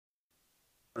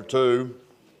Or two.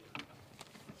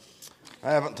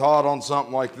 I haven't taught on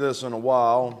something like this in a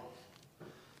while.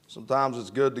 Sometimes it's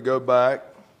good to go back,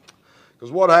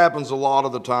 because what happens a lot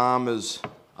of the time is,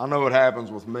 I know it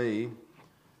happens with me,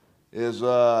 is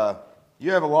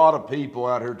you have a lot of people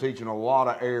out here teaching a lot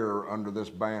of error under this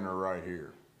banner right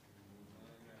here.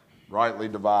 Rightly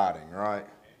dividing, right?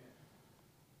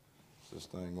 Is this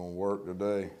thing going to work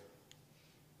today?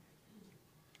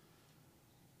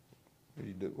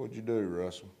 What'd you do,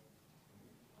 Russell?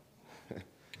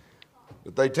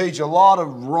 But they teach a lot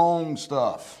of wrong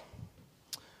stuff.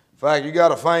 In fact, you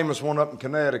got a famous one up in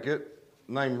Connecticut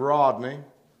named Rodney.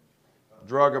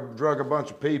 Drug a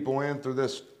bunch of people in through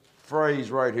this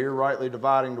phrase right here, rightly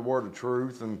dividing the word of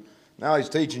truth, and now he's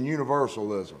teaching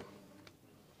universalism.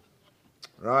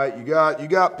 Right? You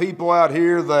got people out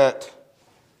here that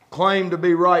claim to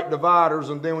be right dividers,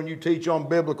 and then when you teach on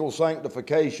biblical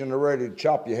sanctification, they're ready to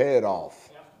chop your head off.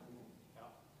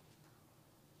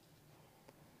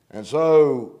 And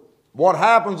so what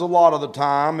happens a lot of the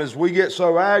time is we get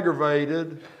so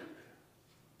aggravated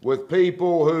with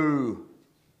people who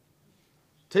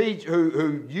teach,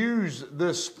 who use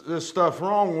this stuff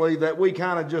wrongly, that we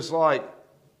kind of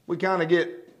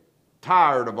get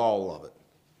tired of all of it.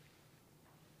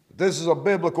 This is a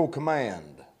biblical command.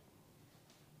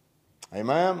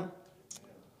 Amen?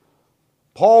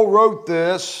 Paul wrote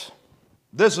this.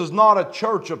 This is not a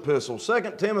church epistle.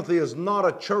 2 Timothy is not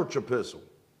a church epistle.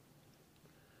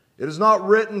 It is not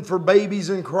written for babies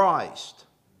in Christ.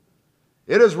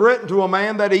 It is written to a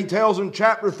man that he tells in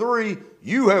chapter 3,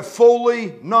 you have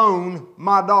fully known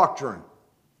my doctrine.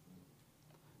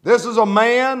 This is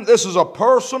a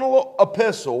personal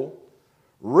epistle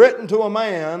written to a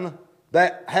man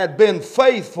that had been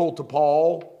faithful to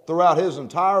Paul throughout his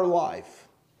entire life.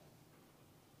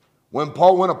 When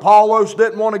Apollos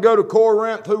didn't want to go to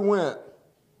Corinth, who went?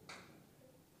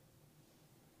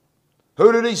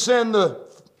 Who did he send to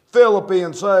Philippi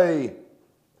and say,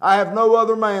 I have no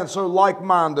other man so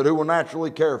like-minded who will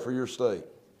naturally care for your state?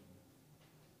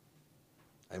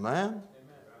 Amen?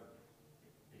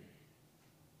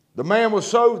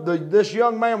 This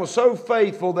young man was so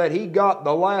faithful that he got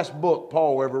the last book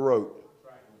Paul ever wrote.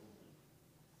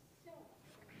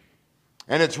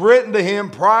 And it's written to him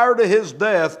prior to his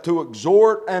death to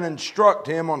exhort and instruct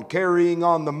him on carrying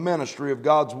on the ministry of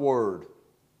God's Word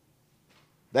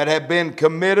that had been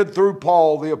committed through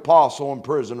Paul, the apostle and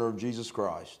prisoner of Jesus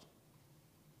Christ.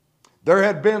 There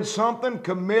had been something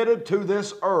committed to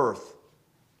this earth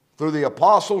through the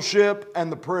apostleship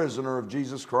and the prisoner of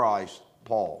Jesus Christ,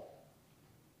 Paul.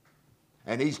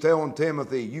 And he's telling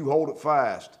Timothy, you hold it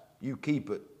fast, you keep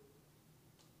it.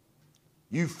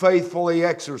 You faithfully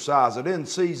exercise it in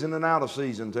season and out of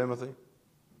season, Timothy.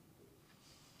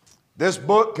 This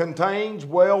book contains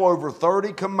well over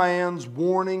 30 commands,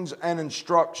 warnings, and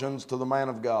instructions to the man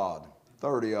of God.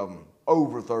 30 of them.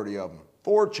 Over 30 of them.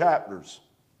 4 chapters.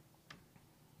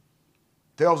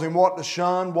 Tells him what to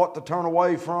shun, what to turn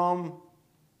away from,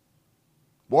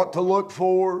 what to look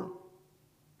for.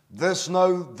 This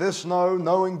know,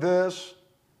 knowing this.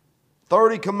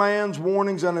 30 commands,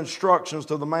 warnings, and instructions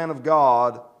to the man of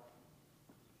God,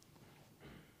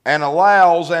 and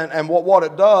allows, and what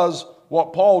it does,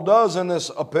 what Paul does in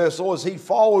this epistle is he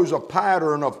follows a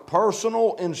pattern of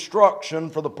personal instruction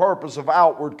for the purpose of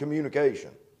outward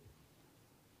communication.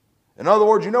 In other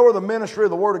words, you know where the ministry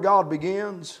of the Word of God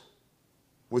begins?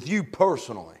 With you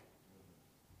personally.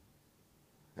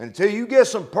 And until you get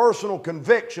some personal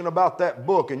conviction about that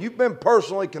book, and you've been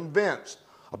personally convinced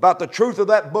about the truth of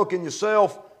that book in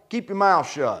yourself, keep your mouth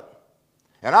shut.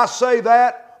 And I say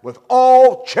that with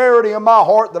all charity in my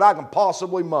heart that I can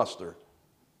possibly muster.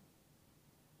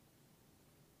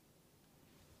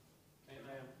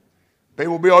 Amen.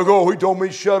 People will be like, oh, he told me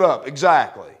to shut up.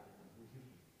 Exactly.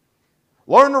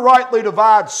 Learn to rightly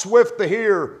divide, swift to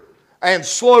hear, and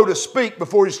slow to speak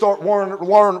before you start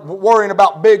worrying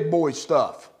about big boy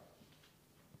stuff.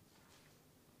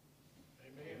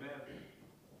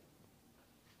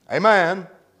 Amen.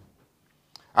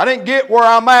 I didn't get where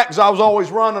I'm at because I was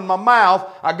always running my mouth.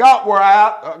 I got where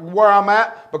I'm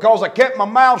at because I kept my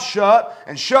mouth shut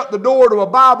and shut the door to a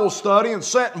Bible study and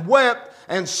sat and wept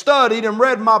and studied and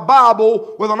read my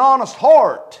Bible with an honest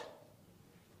heart.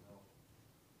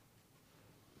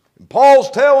 And Paul's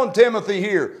telling Timothy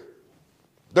here,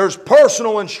 there's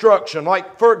personal instruction.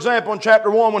 Like, for example, in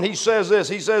chapter 1 when he says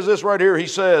this right here, he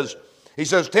says,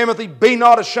 Timothy, be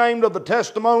not ashamed of the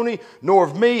testimony, nor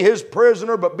of me, his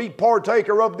prisoner, but be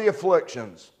partaker of the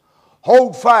afflictions.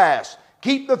 Hold fast.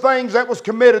 Keep the things that was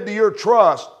committed to your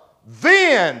trust.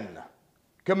 Then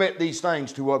commit these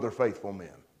things to other faithful men.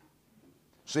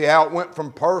 See how it went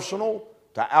from personal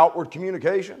to outward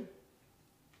communication?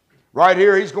 Right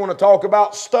here he's going to talk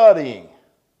about studying.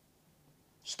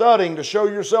 Studying to show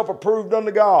yourself approved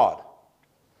unto God.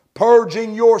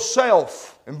 Purging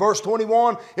yourself. In verse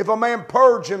 21, if a man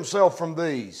purge himself from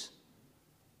these,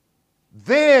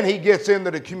 then he gets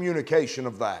into the communication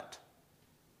of that.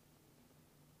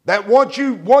 That once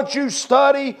you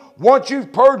study, once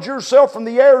you've purged yourself from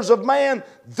the errors of man,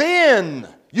 then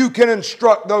you can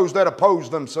instruct those that oppose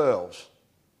themselves.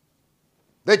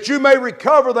 That you may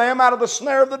recover them out of the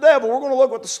snare of the devil. We're going to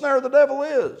look what the snare of the devil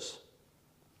is.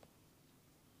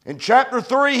 In chapter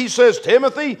 3 he says,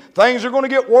 Timothy, things are going to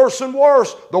get worse and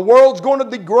worse. The world's going to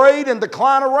degrade and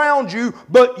decline around you,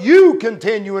 but you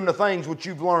continue in the things which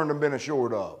you've learned and been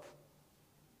assured of.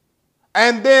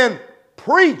 And then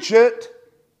preach it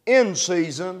in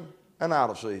season and out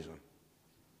of season.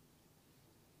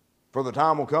 For the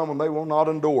time will come when they will not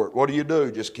endure it. What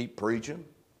do? Just keep preaching.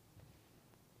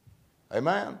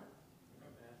 Amen.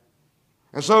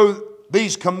 And so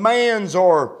these commands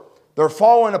they're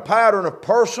following a pattern of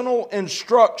personal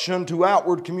instruction to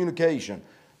outward communication.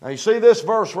 Now you see this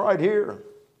verse right here?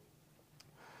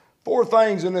 4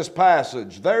 things in this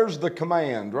passage. There's the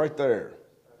command right there.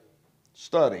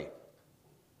 Study.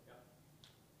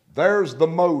 There's the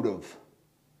motive.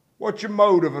 What's your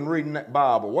motive in reading that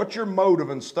Bible? What's your motive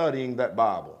in studying that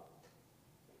Bible?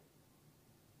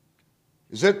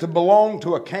 Is it to belong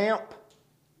to a camp?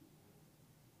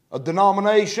 A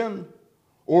denomination?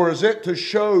 Or is it to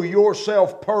show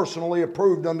yourself personally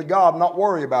approved unto God and not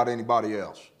worry about anybody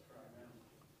else?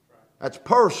 That's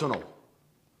personal.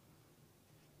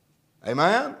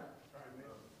 Amen?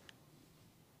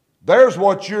 There's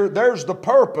the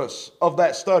purpose of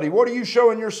that study. What are you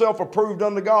showing yourself approved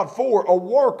unto God for? A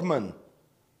workman.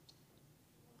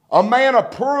 A man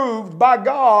approved by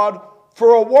God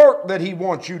for a work that He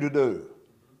wants you to do.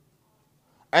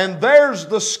 And there's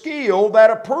the skill that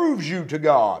approves you to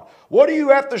God. What do you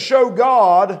have to show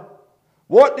God?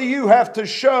 What do you have to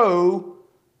show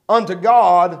unto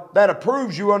God that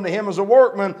approves you unto Him as a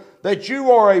workman? That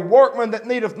you are a workman that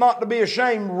needeth not to be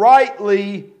ashamed,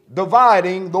 rightly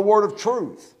dividing the word of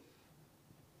truth.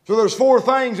 So there's 4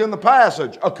 things in the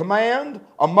passage. A command,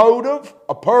 a motive,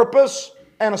 a purpose,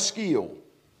 and a skill.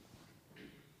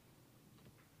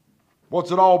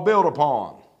 What's it all built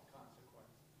upon?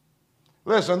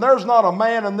 Listen, there's not a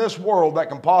man in this world that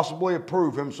can possibly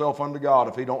approve himself unto God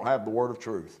if he don't have the word of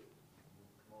truth.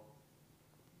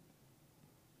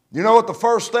 You know what the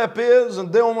first step is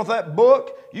in dealing with that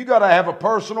book? You got to have a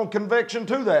personal conviction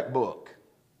to that book.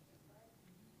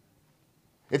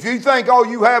 If you think all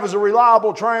you have is a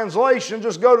reliable translation,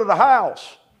 just go to the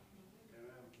house.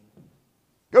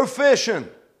 Go fishing.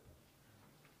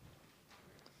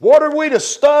 What are we to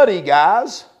study,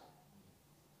 guys?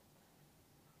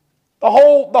 The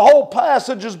whole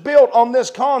passage is built on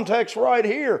this context right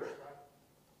here.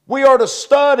 We are to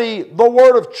study the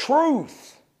word of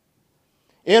truth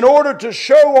in order to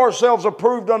show ourselves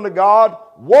approved unto God,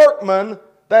 workmen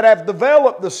that have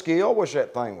developed the skill. I wish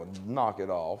that thing would knock it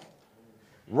off.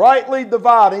 Rightly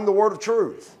dividing the word of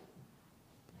truth.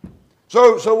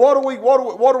 So what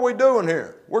are we doing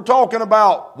here? We're talking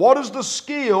about what is the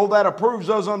skill that approves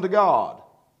us unto God?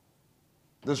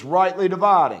 This rightly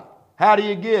dividing. How do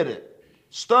you get it?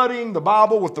 Studying the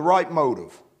Bible with the right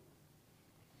motive.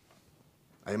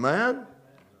 Amen?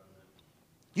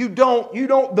 You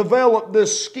don't develop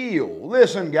this skill.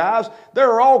 Listen, guys, there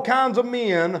are all kinds of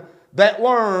men that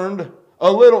learned a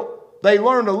little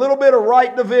bit of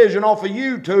right division off of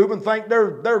YouTube and think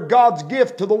they're God's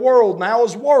gift to the world now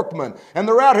as workmen. And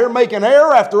they're out here making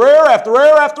error after error after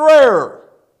error after error.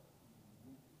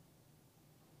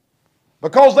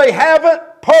 Because they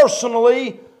haven't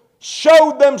personally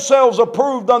showed themselves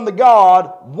approved unto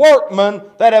God, workmen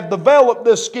that have developed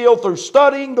this skill through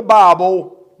studying the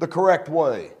Bible the correct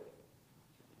way.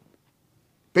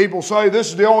 People say this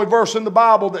is the only verse in the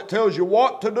Bible that tells you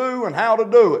what to do and how to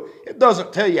do it. It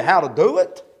doesn't tell you how to do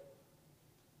it.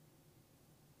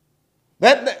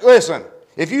 Listen,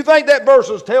 if you think that verse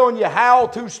is telling you how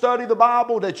to study the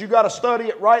Bible, that you got to study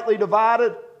it rightly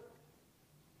divided,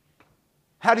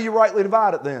 how do you rightly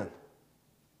divide it then?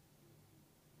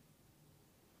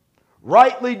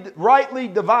 Rightly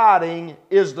dividing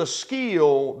is the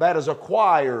skill that is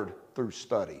acquired through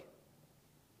study.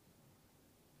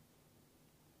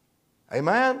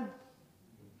 Amen?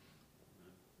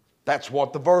 That's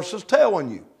what the verse is telling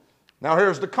you. Now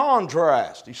here's the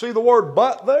contrast. You see the word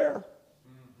but there?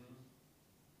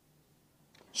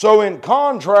 So in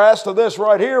contrast to this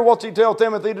right here, what's he tell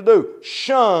Timothy to do?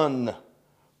 Shun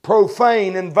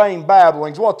profane and vain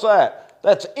babblings. What's that?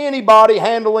 That's anybody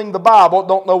handling the Bible that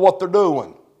don't know what they're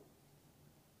doing.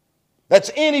 That's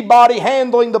anybody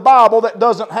handling the Bible that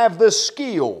doesn't have this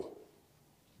skill.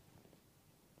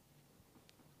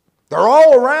 They're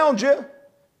all around you.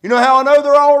 You know how I know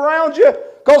they're all around you?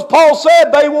 Because Paul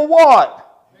said they will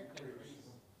what?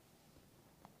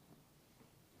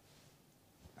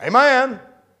 Amen.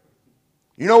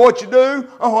 You know what you do?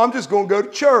 Oh, I'm just going to go to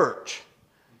church.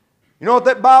 You know what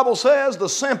that Bible says? The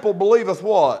simple believeth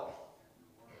what?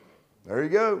 There you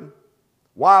go.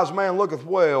 Wise man looketh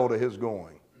well to his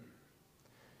going.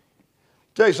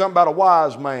 Tell you something about a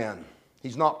wise man.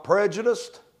 He's not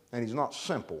prejudiced and he's not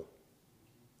simple.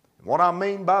 And what I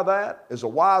mean by that is a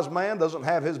wise man doesn't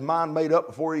have his mind made up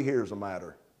before he hears a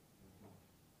matter.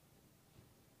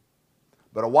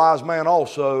 But a wise man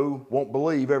also won't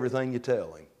believe everything you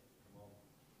tell him.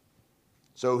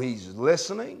 So he's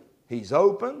listening, he's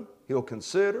open, he'll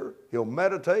consider, he'll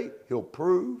meditate, he'll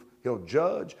prove, he'll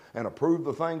judge, and approve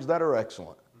the things that are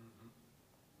excellent.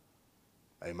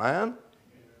 Amen?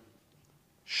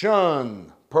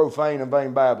 Shun profane and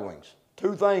vain babblings.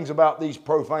 Two things about these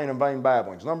profane and vain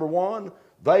babblings. Number one,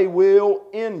 they will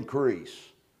increase.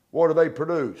 What do they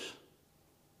produce?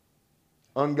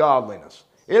 Ungodliness.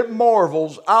 I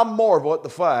marvel at the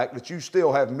fact that you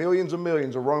still have millions and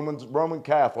millions of Roman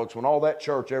Catholics when all that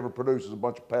church ever produces a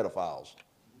bunch of pedophiles.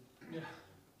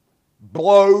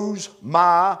 Blows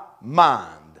my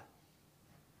mind.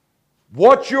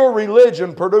 What's your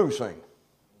religion producing?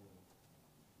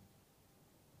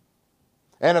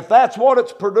 And if that's what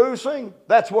it's producing,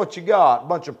 that's what you got. A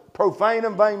bunch of profane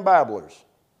and vain babblers.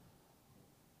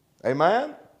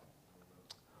 Amen?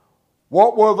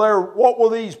 What will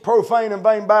these profane and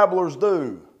vain babblers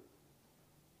do?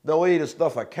 They'll eat a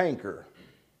stuff of canker.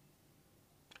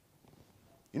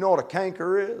 You know what a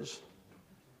canker is?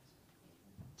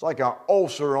 It's like an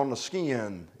ulcer on the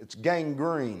skin. It's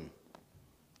gangrene.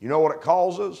 You know what it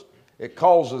causes? It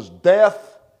causes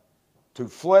death to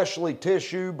fleshly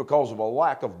tissue because of a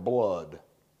lack of blood.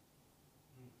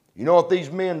 You know what these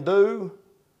men do?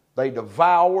 They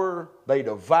devour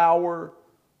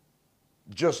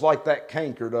just like that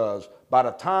canker does. By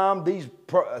the time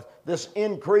this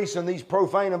increase in these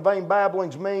profane and vain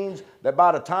babblings means that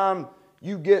by the time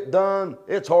you get done,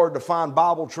 it's hard to find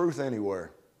Bible truth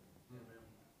anywhere.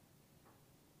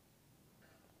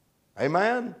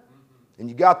 Amen? And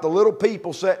you got the little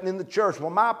people sitting in the church. Well,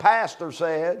 my pastor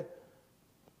said,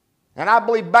 and I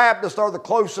believe Baptists are the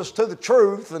closest to the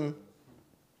truth, and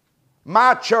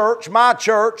my church.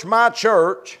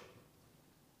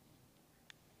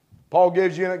 Paul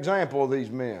gives you an example of these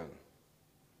men,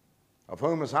 of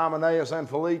whom is Hymenaeus and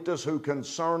Philetus, who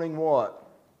concerning what?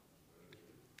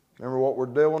 Remember what we're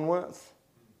dealing with?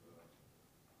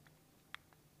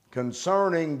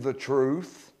 Concerning the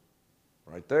truth,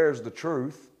 right there's the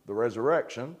truth, the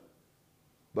resurrection,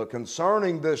 but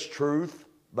concerning this truth,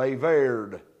 they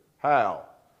veered. How?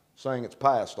 Saying it's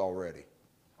past already.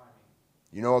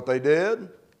 You know what they did?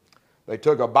 They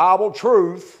took a Bible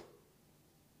truth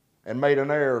and made an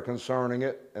error concerning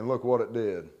it, and look what it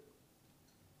did.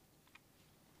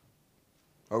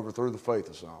 Overthrew the faith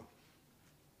of some.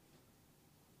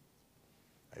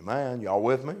 Amen. Y'all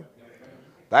with me?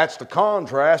 That's the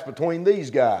contrast between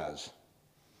these guys.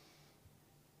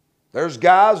 There's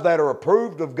guys that are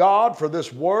approved of God for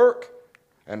this work,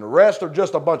 and the rest are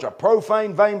just a bunch of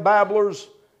profane, vain babblers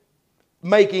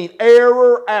making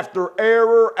error after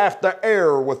error after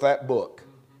error with that book.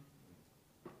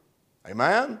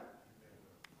 Amen?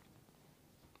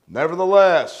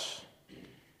 Nevertheless,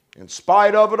 in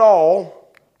spite of it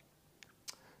all,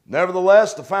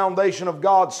 nevertheless, the foundation of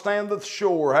God standeth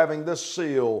sure, having this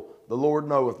seal, the Lord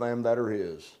knoweth them that are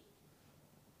His.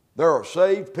 There are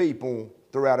saved people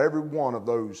throughout every one of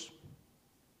those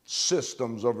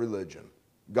systems of religion.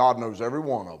 God knows every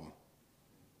one of them.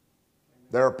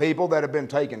 There are people that have been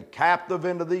taken captive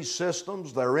into these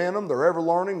systems. They're in them. They're ever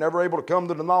learning, never able to come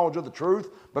to the knowledge of the truth,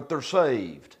 but they're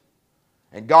saved.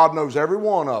 And God knows every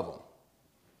one of them.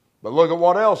 But look at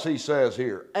what else He says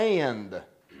here. And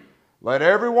let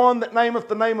everyone that nameth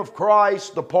the name of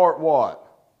Christ depart what?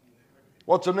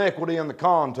 What's iniquity in the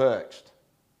context?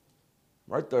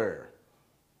 Right there.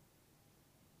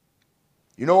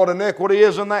 You know what iniquity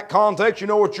is in that context? You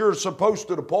know what you're supposed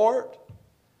to depart?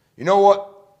 You know what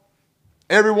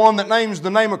everyone that names the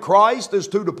name of Christ is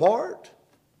to depart?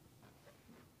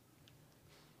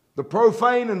 The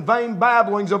profane and vain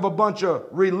babblings of a bunch of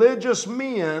religious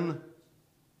men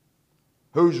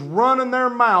who's running their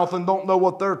mouth and don't know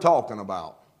what they're talking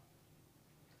about.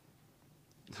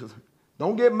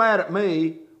 Don't get mad at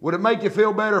me. Would it make you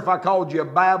feel better if I called you a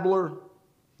babbler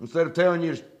instead of telling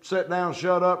you to sit down,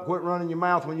 shut up, quit running your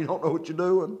mouth when you don't know what you're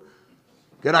doing?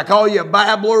 Could I call you a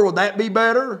babbler? Would that be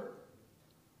better?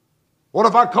 What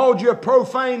if I called you a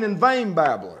profane and vain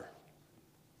babbler?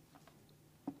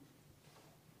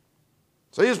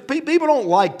 See, people don't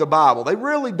like the Bible. They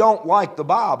really don't like the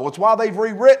Bible. It's why they've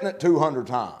rewritten it 200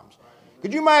 times.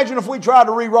 Could you imagine if we tried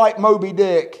to rewrite Moby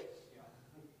Dick?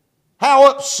 How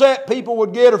upset people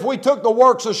would get if we took the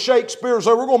works of Shakespeare and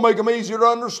said, we're going to make them easier to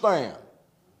understand.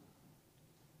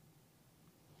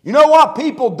 You know why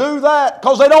people do that?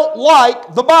 Because they don't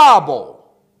like the Bible.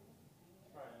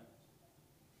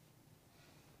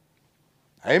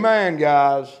 Amen,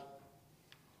 guys.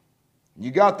 You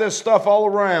got this stuff all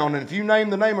around, and if you name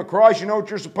the name of Christ, you know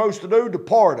what you're supposed to do?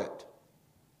 Depart it.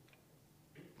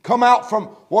 Come out from,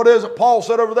 what is it Paul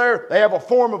said over there? They have a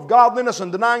form of godliness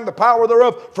and denying the power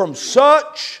thereof. From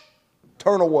such,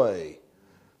 turn away.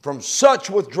 From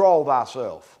such, withdraw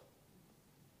thyself.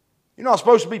 You're not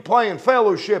supposed to be playing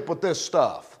fellowship with this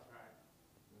stuff.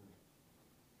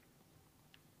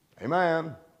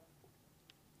 Amen.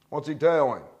 What's he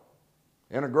telling?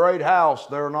 In a great house,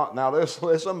 there are not... Now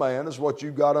listen, man, this is what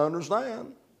you've got to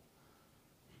understand.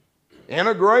 In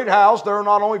a great house, there are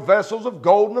not only vessels of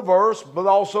gold and of earth, but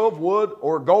also of wood,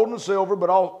 or gold and silver, but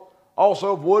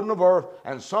also of wood and of earth,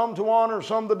 and some to honor,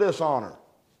 some to dishonor.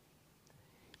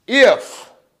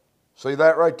 If, see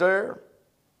that right there?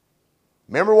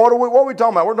 Remember, what are we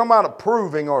talking about? We're talking about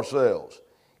approving ourselves.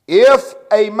 If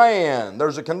a man,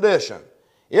 there's a condition.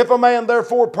 If a man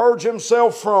therefore purge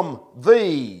himself from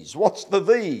these, what's the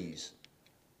these?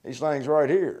 These things right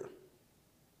here.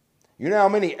 You know how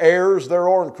many errors there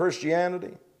are in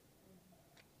Christianity?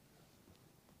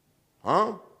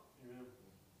 Huh?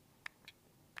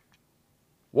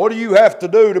 What do you have to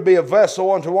do to be a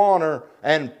vessel unto honor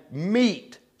and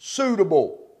meet,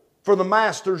 suitable for the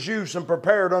master's use and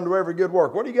prepared unto every good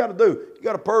work? What do you got to do? You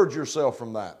got to purge yourself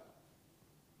from that.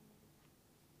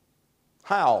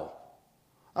 How?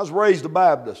 I was raised a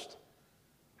Baptist.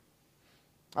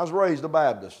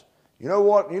 You know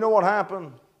what? You know what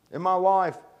happened in my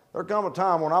life? There come a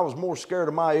time when I was more scared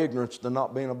of my ignorance than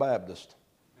not being a Baptist.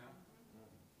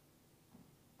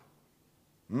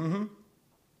 I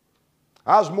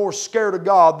was more scared of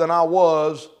God than I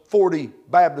was 40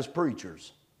 Baptist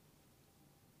preachers.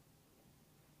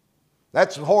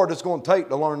 That's the hard it's going to take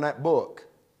to learn that book.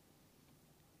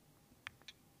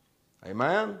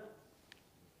 Amen?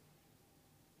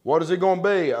 What is it going to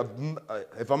be?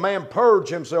 If a man purge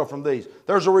himself from these.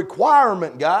 There's a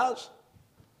requirement, guys.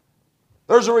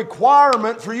 There's a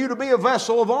requirement for you to be a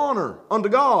vessel of honor unto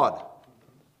God.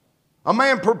 A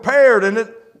man prepared, and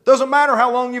it doesn't matter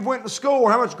how long you've went to school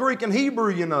or how much Greek and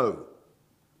Hebrew you know.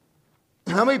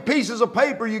 How many pieces of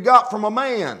paper you got from a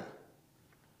man.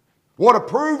 What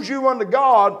approves you unto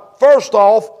God, first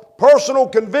off, personal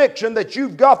conviction that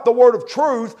you've got the word of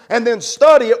truth, and then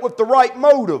study it with the right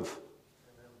motive.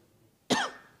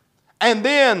 And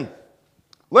then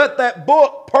let that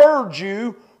book purge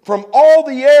you from all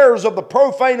the errors of the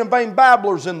profane and vain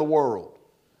babblers in the world.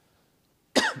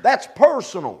 That's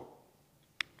personal.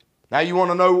 Now you want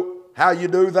to know how you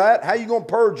do that? How are you going to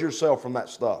purge yourself from that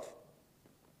stuff?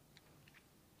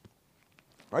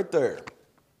 Right there.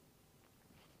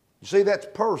 You see, that's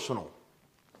personal.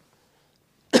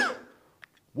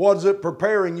 What is it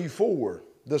preparing you for?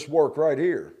 This work right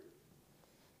here.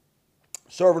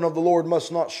 Servant of the Lord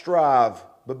must not strive,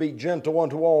 but be gentle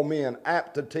unto all men,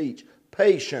 apt to teach,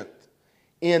 patient,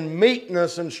 in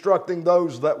meekness instructing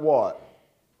those that what?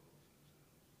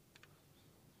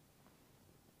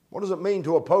 What does it mean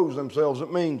to oppose themselves?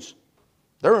 It means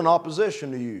they're in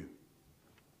opposition to you.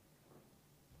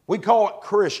 We call it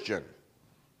Christian.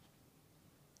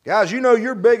 Guys, you know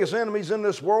your biggest enemies in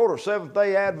this world are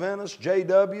Seventh-day Adventists,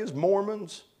 JWs,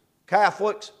 Mormons,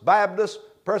 Catholics, Baptists,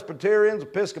 Presbyterians,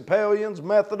 Episcopalians,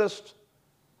 Methodists.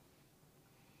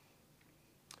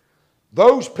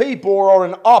 Those people are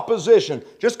in opposition.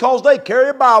 Just because they carry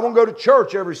a Bible and go to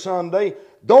church every Sunday,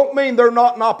 don't mean they're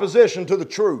not in opposition to the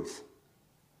truth.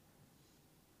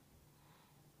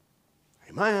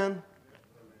 Amen.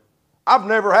 I've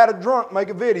never had a drunk make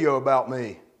a video about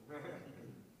me.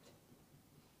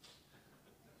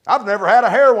 I've never had a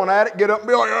heroin addict get up and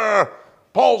be like,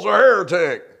 Paul's a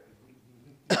heretic.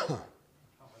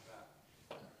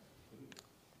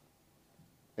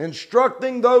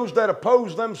 Instructing those that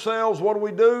oppose themselves, what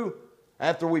do?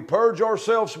 After we purge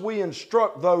ourselves, we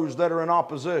instruct those that are in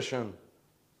opposition.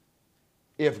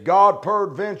 If God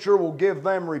peradventure will give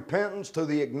them repentance to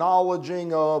the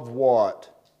acknowledging of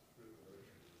what?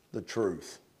 The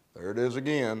truth. There it is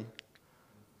again.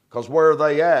 Because where are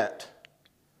they at?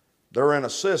 They're in a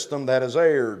system that has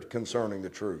erred concerning the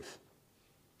truth.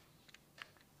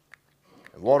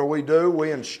 And what do?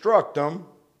 We instruct them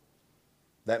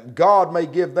that God may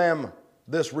give them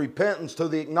this repentance to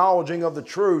the acknowledging of the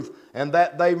truth, and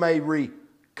that they may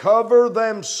recover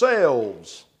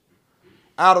themselves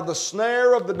out of the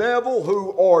snare of the devil,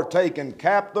 who are taken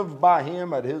captive by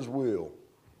him at his will.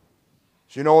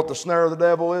 So you know what the snare of the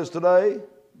devil is today?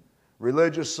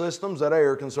 Religious systems that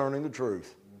err concerning the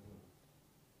truth.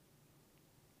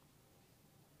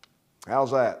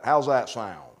 How's that? How's that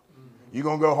sound? You're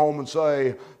going to go home and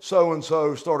say,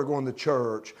 so-and-so started going to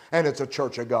church, and it's a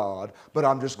church of God, but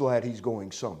I'm just glad he's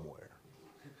going somewhere.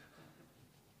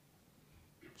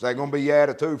 Is that going to be your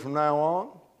attitude from now on?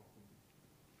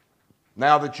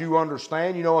 Now that you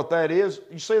understand, you know what that is?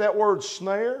 You see that word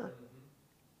snare?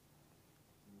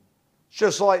 It's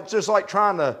just like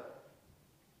trying to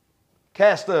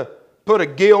put a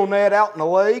gill net out in the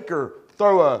lake, or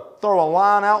throw a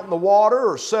line out in the water,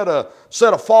 or set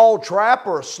a fall trap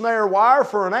or a snare wire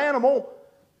for an animal.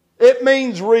 It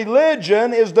means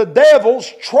religion is the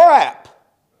devil's trap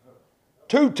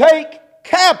to take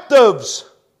captives.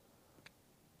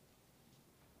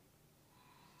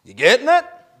 You getting it?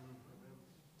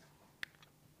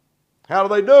 How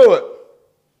do they do it?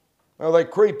 Well, they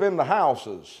creep into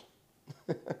houses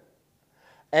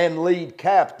and lead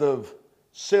captive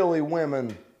silly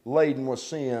women laden with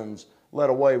sins, led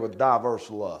away with diverse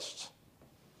lusts.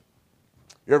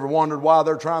 You ever wondered why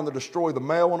they're trying to destroy the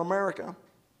male in America?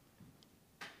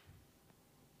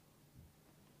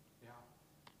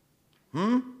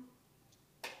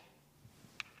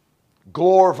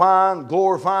 Glorifying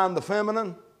the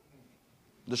feminine,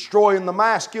 destroying the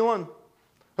masculine.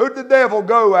 Who'd the devil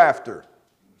go after?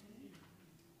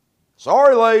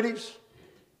 Sorry, ladies.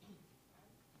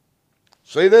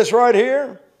 See this right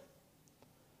here?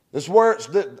 This is where it's.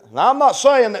 Now, I'm not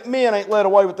saying that men ain't led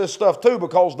away with this stuff too,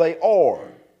 because they are.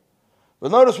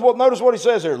 But notice what he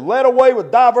says here. Led away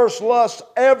with diverse lusts,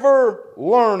 ever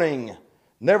learning,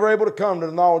 never able to come to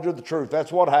the knowledge of the truth.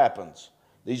 That's what happens.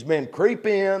 These men creep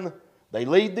in, they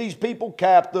lead these people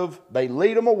captive, they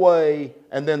lead them away,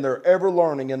 and then they're ever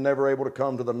learning and never able to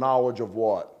come to the knowledge of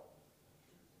what?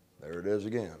 There it is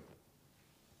again.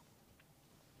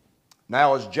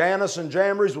 Now, as Jannes and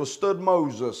Jambres withstood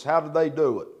Moses, how did they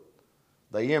do it?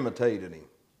 They imitated him.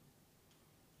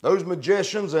 Those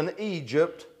magicians in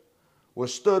Egypt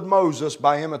withstood Moses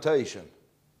by imitation.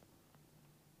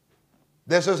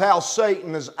 This is how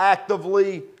Satan is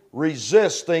actively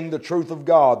resisting the truth of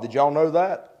God. Did y'all know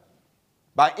that?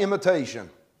 By imitation.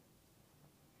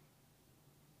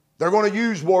 They're going to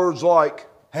use words like,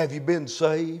 have you been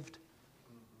saved?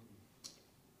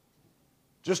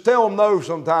 Just tell them no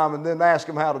sometime and then ask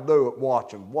them how to do it.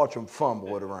 Watch them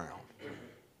fumble it around.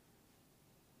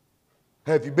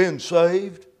 Have you been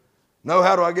saved? No,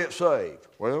 how do I get saved?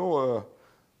 Well,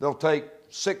 they'll take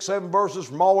 6, 7 verses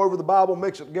from all over the Bible,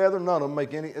 mix it together. None of them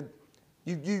make any.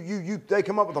 They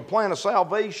come up with a plan of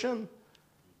salvation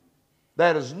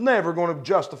that is never going to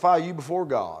justify you before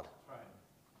God.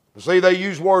 Right. See, they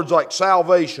use words like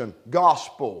salvation,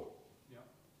 gospel. Yep.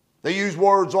 They use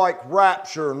words like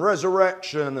rapture and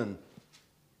resurrection, and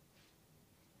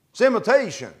it's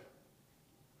imitation.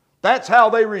 That's how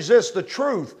they resist the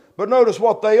truth. But notice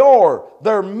what they are.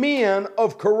 They're men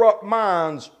of corrupt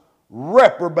minds,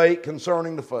 reprobate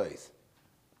concerning the faith.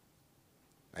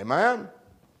 Amen?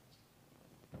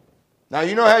 Now,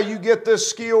 you know how you get this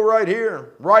skill right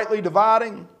here? Rightly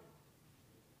dividing.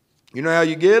 You know how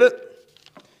you get it?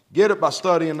 Get it by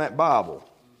studying that Bible.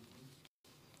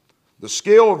 The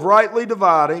skill of rightly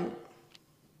dividing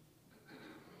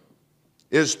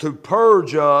is to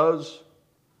purge us.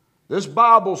 This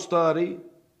Bible study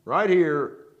right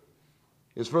here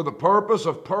is for the purpose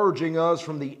of purging us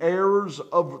from the errors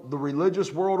of the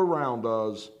religious world around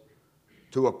us,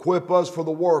 to equip us for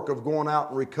the work of going out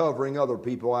and recovering other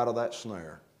people out of that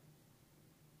snare.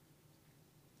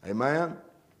 Amen?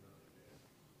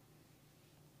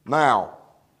 Now,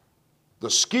 the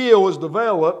skill is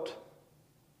developed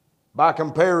by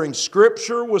comparing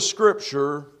Scripture with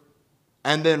Scripture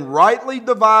and then rightly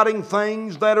dividing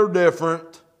things that are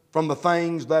different from the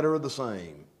things that are the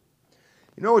same.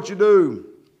 You know what you do?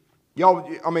 Y'all,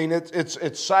 I mean,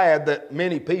 it's sad that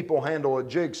many people handle a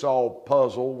jigsaw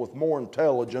puzzle with more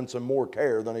intelligence and more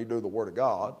care than they do the Word of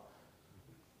God.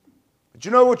 But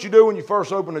you know what you do when you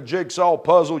first open a jigsaw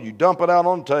puzzle? You dump it out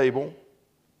on the table.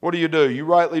 What do? You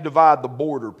rightly divide the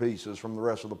border pieces from the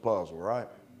rest of the puzzle, right?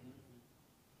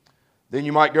 Then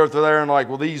you might go through there and like,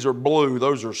 well, these are blue,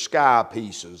 those are sky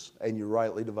pieces, and you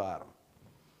rightly divide them.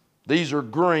 These are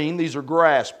green, these are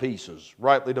grass pieces,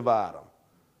 rightly divide them.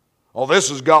 Oh, this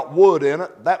has got wood in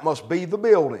it, that must be the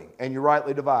building, and you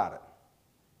rightly divide it.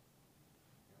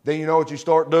 Then you know what you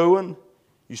start doing?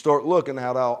 You start looking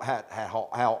at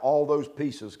how all those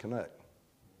pieces connect.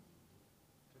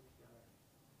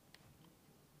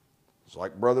 It's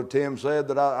like Brother Tim said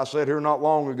that I said here not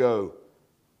long ago.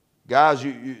 Guys,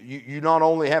 you not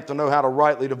only have to know how to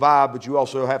rightly divide, but you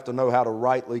also have to know how to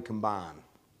rightly combine.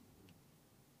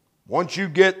 Once you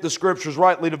get the Scriptures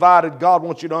rightly divided, God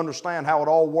wants you to understand how it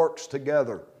all works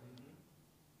together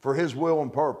for His will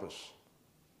and purpose.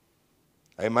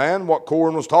 Amen? What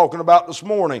Corin was talking about this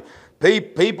morning.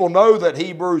 People know that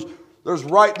Hebrews, there's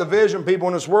right division, people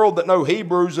in this world that know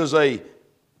Hebrews is a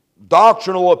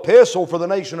doctrinal epistle for the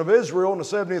nation of Israel in the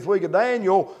 70th week of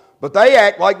Daniel, but they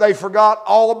act like they forgot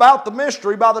all about the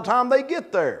mystery by the time they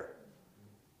get there.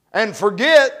 And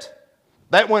forget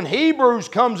that when Hebrews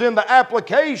comes into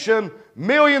application,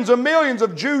 millions and millions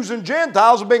of Jews and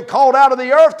Gentiles have been called out of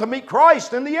the earth to meet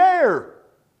Christ in the air.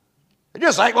 They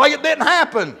just act like it didn't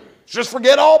happen. Just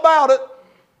forget all about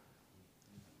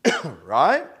it.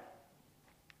 Right?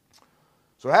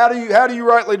 So how do you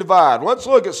rightly divide? Let's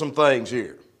look at some things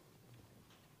here.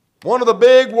 One of the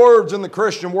big words in the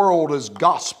Christian world is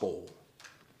gospel.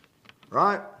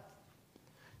 Right?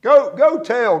 Go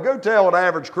tell an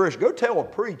average Christian, go tell a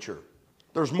preacher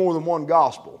there's more than one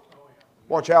gospel.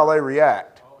 Watch how they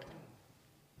react.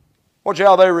 Watch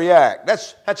how they react.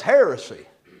 That's heresy.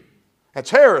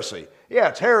 That's heresy. Yeah,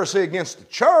 it's heresy against the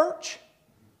church,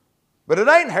 but it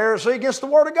ain't heresy against the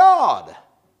Word of God.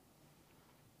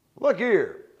 Look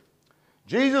here.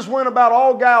 Jesus went about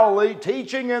all Galilee,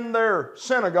 teaching in their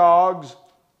synagogues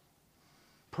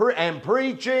and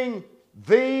preaching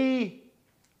the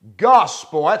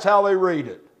gospel. That's how they read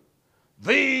it.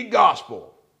 The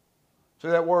gospel. See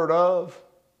that word of?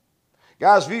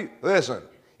 Guys,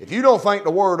 if you don't think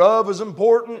the word of is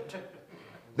important,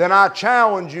 then I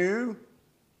challenge you.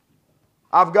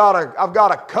 I've got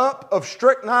a cup of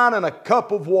strychnine and a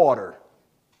cup of water.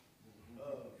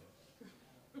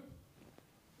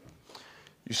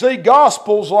 You see,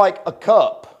 gospel's like a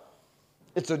cup.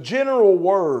 It's a general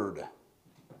word.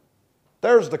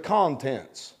 There's the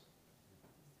contents.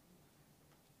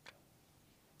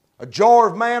 A jar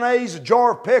of mayonnaise, a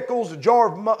jar of pickles, a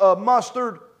jar of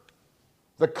mustard.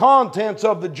 The contents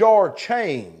of the jar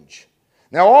change.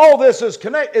 Now all this is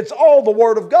connected. It's all the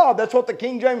Word of God. That's what the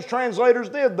King James translators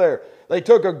did there. They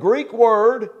took a Greek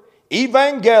word,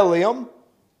 evangelium,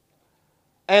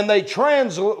 and they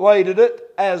translated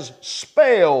it as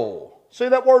spell. See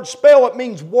that word spell? It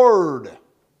means word.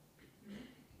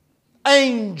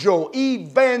 Angel,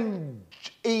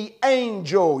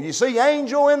 angel. You see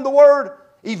angel in the word?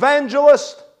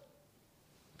 Evangelist.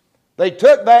 They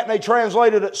took that and they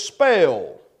translated it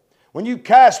spell. When you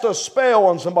cast a spell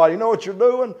on somebody, you know what you're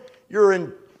doing?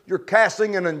 You're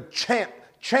casting an chant.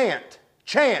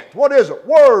 What is it?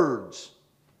 Words.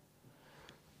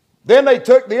 Then they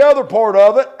took the other part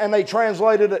of it and they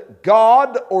translated it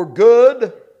God or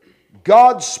good.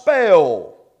 God's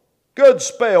spell. Good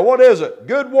spell. What is it?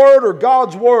 Good word or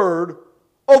God's word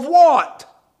of what?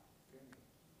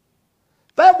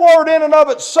 That word in and of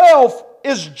itself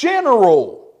is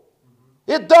general.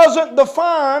 It doesn't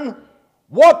define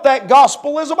what that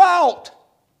gospel is about.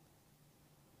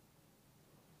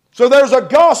 So there's a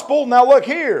gospel. Now look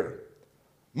here.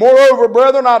 Moreover,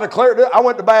 brethren, I declare, I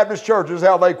went to Baptist churches,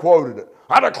 how they quoted it.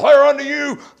 I declare unto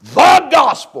you the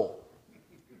gospel.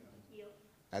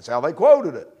 That's how they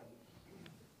quoted it.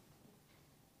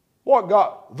 What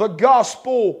God? The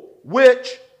gospel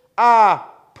which I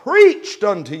preached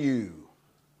unto you.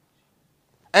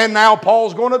 And now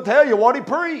Paul's going to tell you what he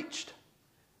preached.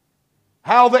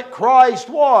 How that Christ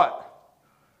what?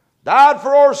 Died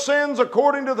for our sins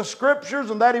according to the Scriptures,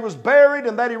 and that He was buried,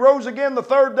 and that He rose again the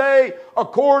third day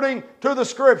according to the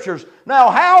Scriptures.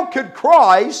 Now, how could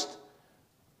Christ,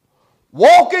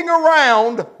 walking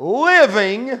around,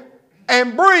 living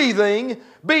and breathing,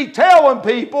 be telling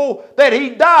people that He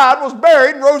died, was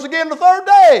buried, and rose again the third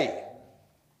day?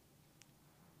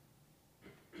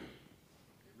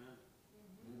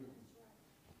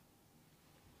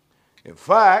 In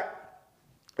fact,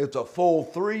 it's a full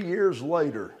 3 years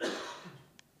later.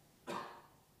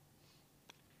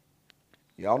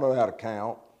 Y'all know how to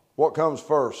count. What comes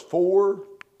first, 4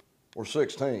 or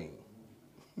 16?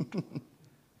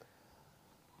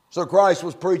 So Christ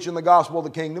was preaching the gospel of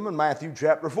the kingdom in Matthew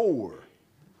chapter 4.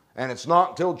 And it's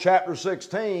not until chapter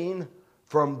 16,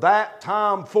 from that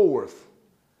time forth,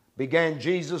 began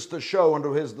Jesus to show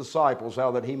unto His disciples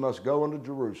how that He must go unto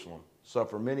Jerusalem,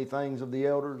 suffer many things of the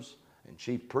elders and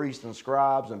chief priests and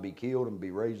scribes, and be killed and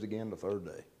be raised again the third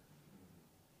day.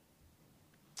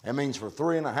 That means for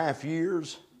 3.5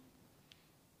 years,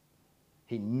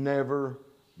 He never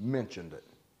mentioned it.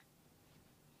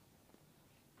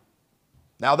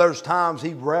 Now there's times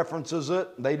He references it,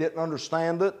 they didn't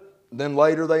understand it, then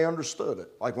later they understood it.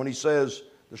 Like when He says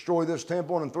destroy this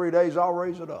temple, and in 3 days I'll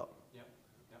raise it up. Yep.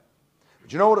 Yep.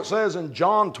 But you know what it says in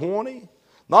John 20?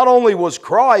 Not only was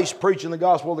Christ preaching the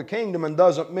gospel of the kingdom and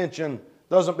doesn't begin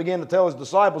to tell his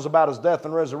disciples about his death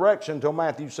and resurrection until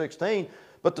Matthew 16,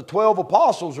 but the 12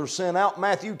 apostles are sent out in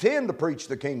Matthew 10 to preach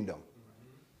the kingdom.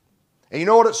 And you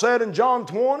know what it said in John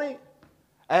 20?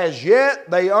 As yet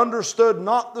they understood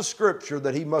not the scripture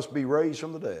that he must be raised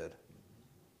from the dead.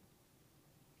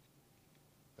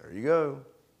 There you go.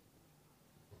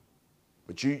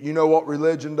 But you know what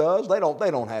religion does? They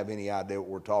don't have any idea what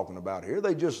we're talking about here.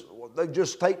 They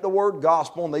just take the word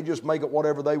gospel and they just make it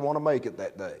whatever they want to make it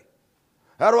that day.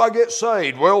 How do I get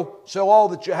saved? Well, sell all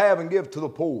that you have and give to the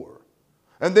poor.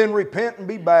 And then repent and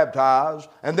be baptized,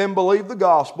 and then believe the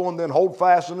gospel, and then hold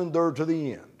fast and endure to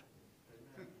the end.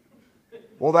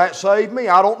 Will that save me?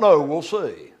 I don't know. We'll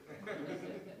see.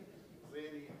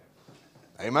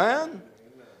 Amen?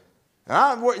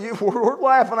 And we're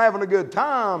laughing, having a good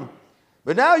time.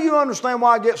 But now you understand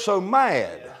why I get so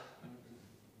mad.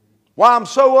 Why I'm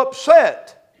so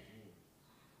upset.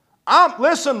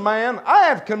 Listen, man, I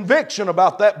have conviction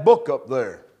about that book up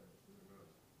there.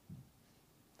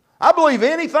 I believe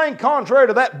anything contrary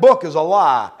to that book is a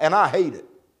lie, and I hate it.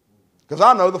 Because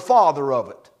I know the father of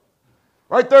it.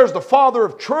 Right there's the father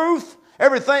of truth,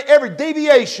 everything, every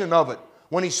deviation of it.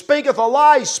 When he speaketh a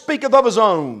lie, he speaketh of his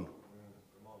own.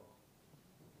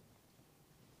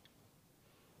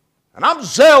 And I'm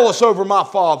zealous over my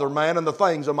Father, man, and the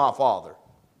things of my Father.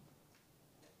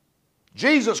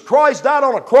 Jesus Christ died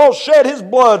on a cross, shed His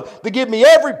blood to give me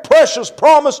every precious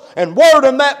promise and word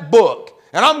in that book.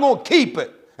 And I'm going to keep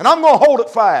it. And I'm going to hold it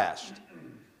fast.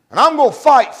 And I'm going to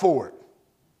fight for it.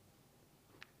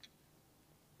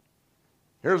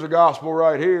 Here's a gospel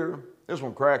right here. This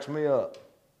one cracks me up.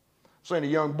 I seen a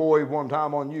young boy one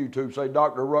time on YouTube say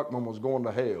Dr. Ruckman was going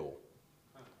to hell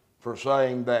for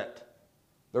saying that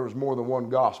there was more than one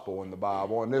gospel in the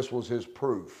Bible, and this was his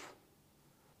proof.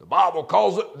 The Bible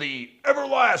calls it the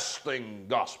everlasting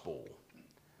gospel.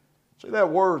 See that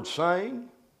word saying?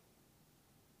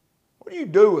 What do you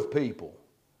do with people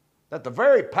that the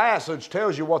very passage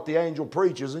tells you what the angel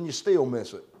preaches and you still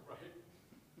miss it?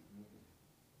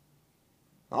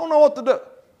 I don't know what to do.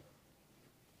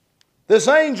 This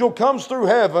angel comes through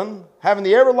heaven having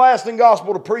the everlasting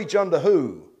gospel to preach unto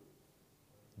who?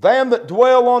 Them that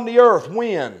dwell on the earth.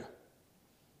 When?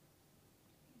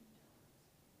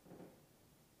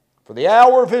 For the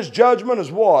hour of His judgment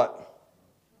is what?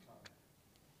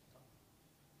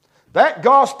 That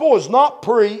gospel is not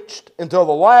preached until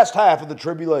the last half of the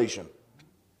tribulation.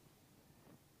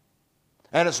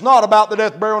 And it's not about the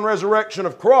death, burial, and resurrection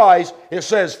of Christ. It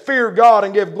says, fear God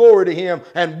and give glory to Him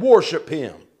and worship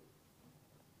Him.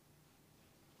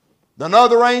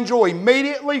 Another angel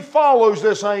immediately follows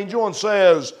this angel and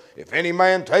says, if any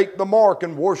man take the mark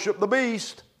and worship the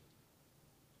beast.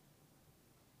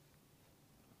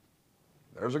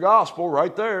 There's a gospel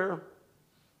right there.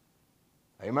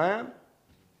 Amen.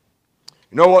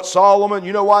 You know what Solomon,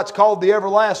 you know why it's called the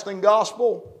everlasting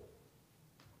gospel?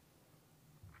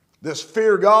 This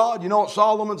fear God, you know what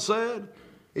Solomon said?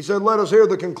 He said, let us hear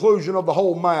the conclusion of the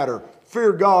whole matter.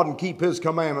 Fear God and keep His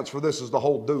commandments, for this is the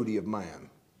whole duty of man.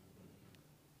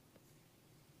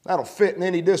 That'll fit in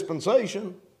any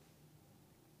dispensation.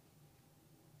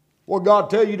 What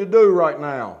God tell you to do right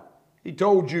now? He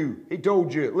told you,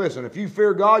 listen, if you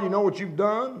fear God, you know what you've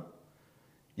done?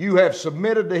 You have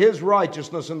submitted to His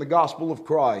righteousness in the gospel of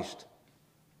Christ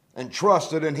and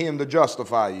trusted in Him to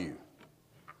justify you.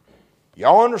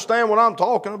 Y'all understand what I'm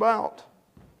talking about?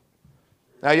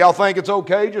 Now, y'all think it's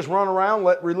okay just run around,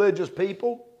 let religious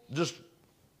people just...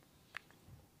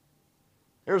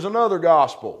 Here's another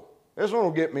gospel. This one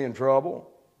will get me in trouble.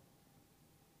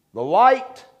 The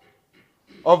light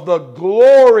of the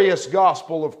glorious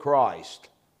gospel of Christ.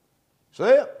 See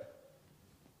it?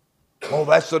 Oh,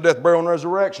 that's the death, burial, and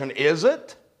resurrection. Is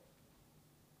it?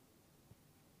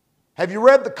 Have you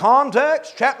read the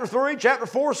context? Chapter 3, chapter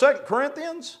 4, 2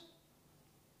 Corinthians?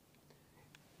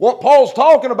 What Paul's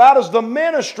talking about is the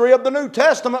ministry of the New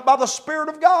Testament by the Spirit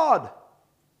of God.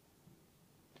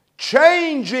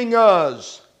 Changing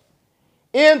us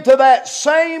into that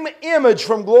same image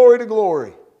from glory to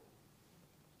glory.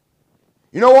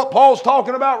 You know what Paul's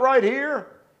talking about right here?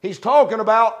 He's talking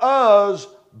about us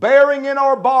bearing in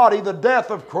our body the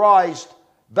death of Christ,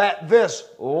 that this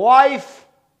life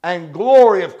and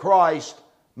glory of Christ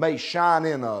may shine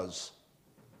in us.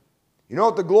 You know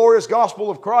what the glorious gospel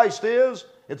of Christ is?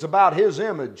 It's about His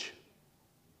image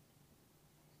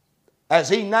as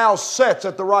He now sits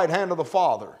at the right hand of the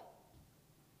Father.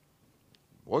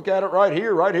 Look at it right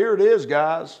here. Right here it is,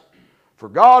 guys. For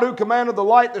God who commanded the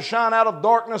light to shine out of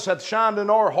darkness hath shined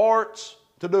in our hearts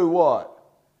to do what?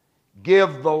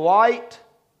 Give the light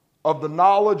of the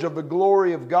knowledge of the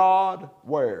glory of God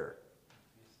where?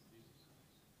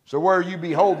 So where are you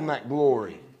beholding that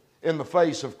glory? In the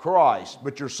face of Christ,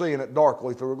 but you're seeing it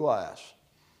darkly through a glass.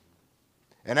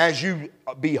 And as you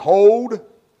behold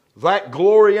that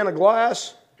glory in a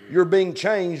glass, you're being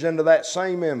changed into that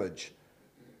same image.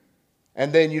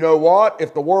 And then you know what?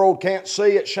 If the world can't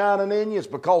see it shining in you, it's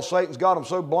because Satan's got them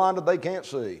so blinded they can't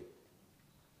see.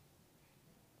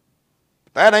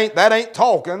 That ain't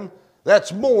talking.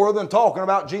 That's more than talking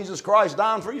about Jesus Christ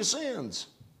dying for your sins.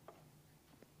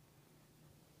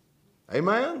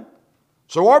 Amen?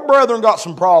 So our brethren got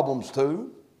some problems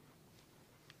too.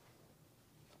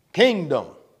 Kingdom.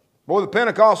 Boy, the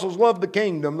Pentecostals love the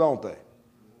kingdom, don't they?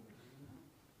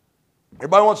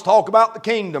 Everybody wants to talk about the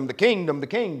kingdom, the kingdom, the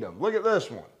kingdom. Look at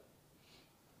this one.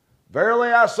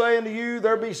 Verily I say unto you,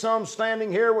 there be some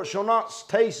standing here which shall not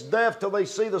taste death till they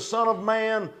see the Son of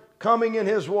Man coming in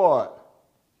His what?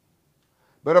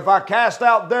 But if I cast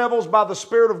out devils by the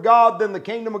Spirit of God, then the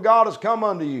kingdom of God has come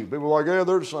unto you. People are like, yeah,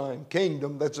 they're the same.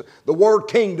 Kingdom. The word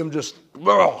kingdom just,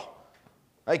 ugh,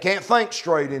 they can't think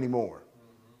straight anymore.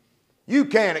 You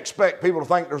can't expect people to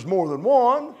think there's more than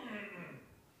one.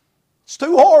 It's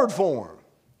too hard for them.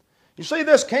 You see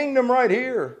this kingdom right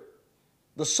here?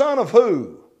 The son of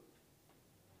who?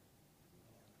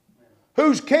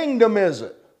 Whose kingdom is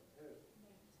it?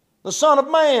 The Son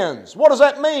of Man's. What does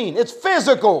that mean? It's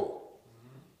physical.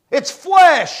 It's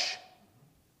flesh.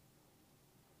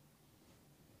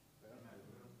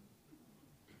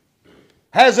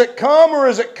 Has it come or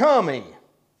is it coming?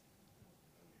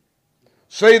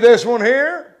 See this one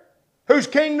here? Whose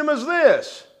kingdom is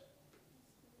this?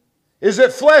 Is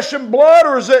it flesh and blood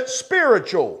or is it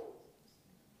spiritual?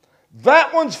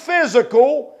 That one's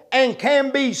physical and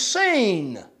can be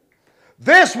seen.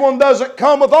 This one doesn't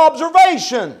come with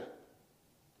observation.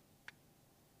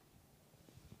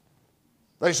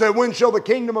 They said, when shall the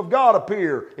kingdom of God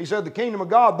appear? He said, the kingdom of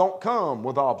God don't come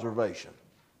with observation.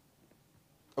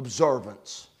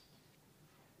 Observance.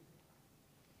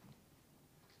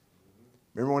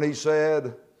 Remember when he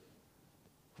said,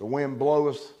 the wind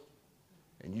bloweth,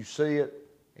 and you see it,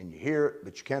 and you hear it,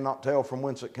 but you cannot tell from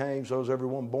whence it came, so is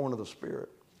everyone born of the Spirit.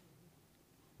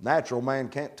 Natural man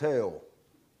can't tell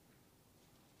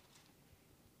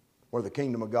where the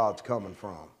kingdom of God's coming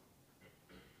from.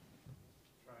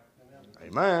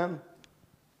 Amen.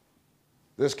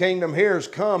 This kingdom here is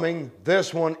coming.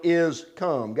 This one is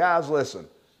come. Guys, listen.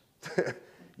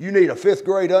 You need a 5th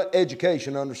grade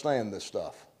education to understand this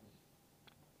stuff.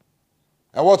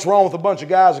 Now, what's wrong with a bunch of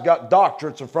guys that got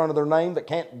doctorates in front of their name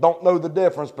that don't know the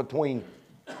difference between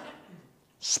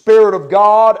Spirit of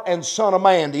God and Son of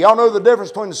Man? Do y'all know the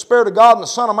difference between the Spirit of God and the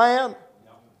Son of Man?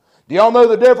 No. Do y'all know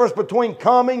the difference between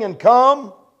coming and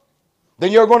come?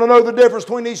 Then you're going to know the difference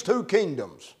between these two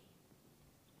kingdoms.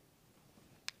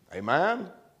 Amen?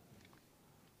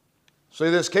 See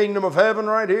this kingdom of heaven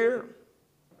right here?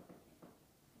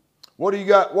 What do you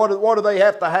got? What do they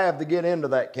have to get into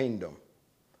that kingdom?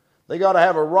 They got to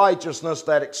have a righteousness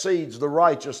that exceeds the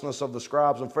righteousness of the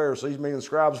scribes and Pharisees. Meaning the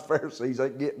scribes and Pharisees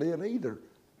ain't getting in either.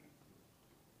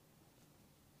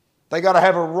 They got to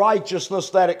have a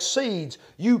righteousness that exceeds.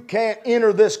 You can't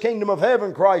enter this kingdom of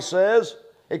heaven, Christ says,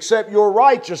 except your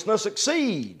righteousness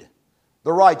exceed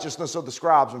the righteousness of the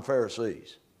scribes and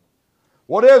Pharisees.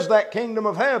 What is that kingdom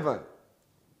of heaven?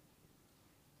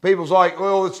 People's like,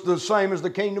 well, it's the same as the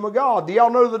kingdom of God. Do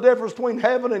y'all know the difference between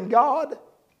heaven and God?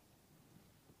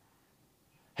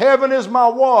 Heaven is my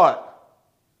what?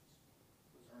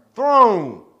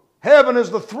 Throne. Heaven is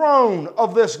the throne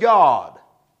of this God.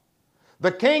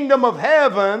 The kingdom of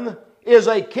heaven is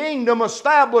a kingdom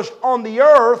established on the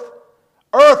earth.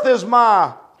 Earth is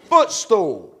my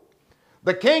footstool.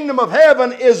 The kingdom of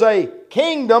heaven is a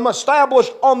kingdom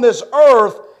established on this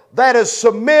earth that is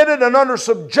submitted and under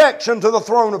subjection to the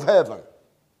throne of heaven.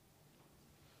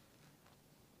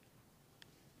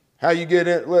 How you get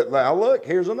it? Now look,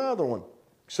 here's another one.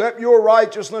 Except your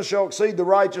righteousness shall exceed the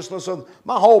righteousness of...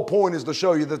 My whole point is to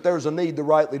show you that there's a need to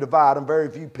rightly divide, and very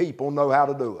few people know how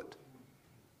to do it.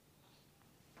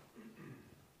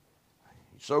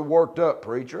 You're so worked up,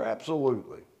 preacher.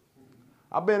 Absolutely.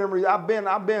 I've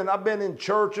been in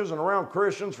churches and around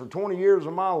Christians for 20 years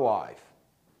of my life.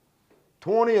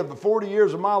 20 of the 40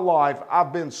 years of my life,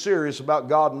 I've been serious about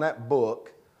God in that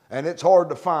book, and it's hard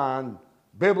to find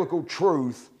biblical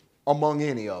truth among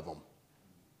any of them.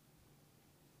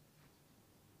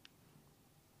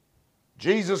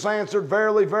 Jesus answered,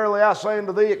 verily, verily, I say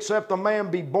unto thee, except a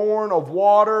man be born of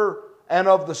water and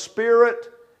of the Spirit,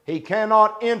 he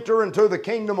cannot enter into the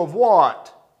kingdom of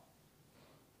what?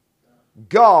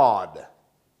 God.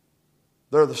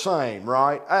 They're the same,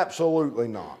 right? Absolutely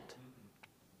not.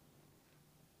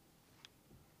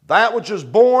 That which is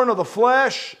born of the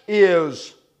flesh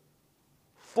is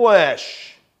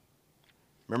flesh.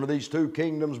 Remember these two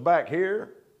kingdoms back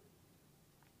here?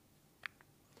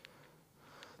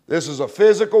 This is a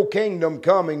physical kingdom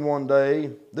coming one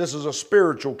day. This is a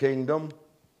spiritual kingdom.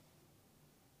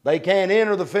 They can't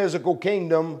enter the physical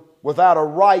kingdom without a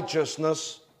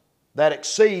righteousness that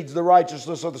exceeds the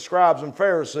righteousness of the scribes and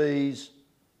Pharisees.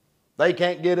 They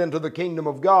can't get into the kingdom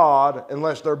of God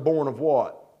unless they're born of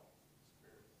what?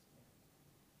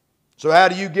 So how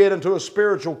do you get into a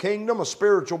spiritual kingdom? A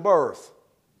spiritual birth.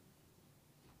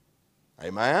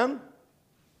 Amen?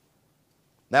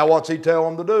 Now what's he tell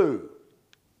them to do?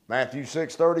 Matthew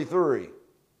 6:33.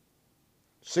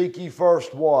 Seek ye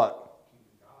first what?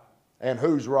 And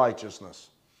whose righteousness?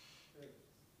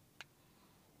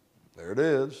 There it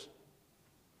is.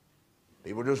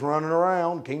 People just running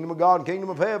around, kingdom of God and kingdom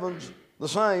of heaven's the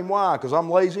same. Why? Because I'm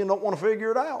lazy and don't want to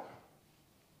figure it out.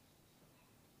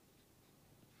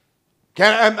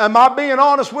 Am I being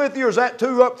honest with you, or is that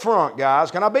too up front,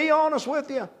 guys? Can I be honest with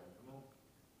you?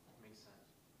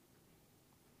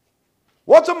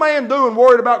 What's a man doing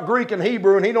worried about Greek and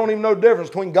Hebrew and he don't even know the difference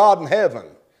between God and heaven?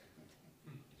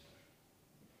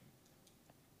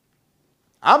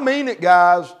 I mean it,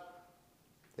 guys.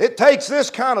 It takes this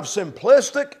kind of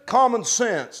simplistic common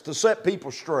sense to set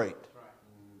people straight.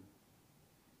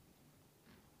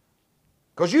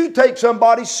 Because you take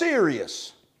somebody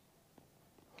serious.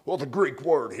 Well, the Greek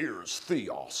word here is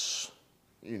theos.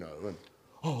 You know, and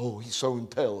oh, he's so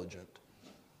intelligent.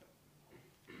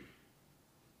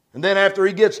 And then after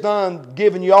he gets done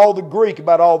giving you all the Greek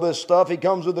about all this stuff, he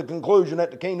comes to the conclusion that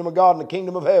the kingdom of God and the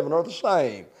kingdom of heaven are the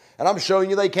same. And I'm showing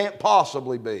you they can't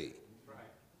possibly be.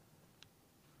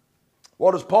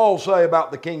 What does Paul say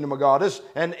about the kingdom of God?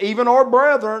 And even our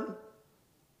brethren,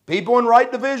 people in right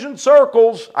division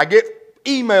circles, I get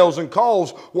emails and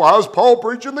calls. Why is Paul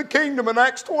preaching the kingdom in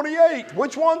Acts 28?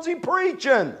 Which one's he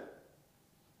preaching?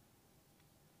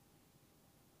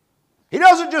 He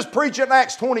doesn't just preach it in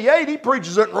Acts 28. He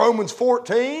preaches it in Romans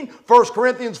 14, 1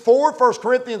 Corinthians 4, 1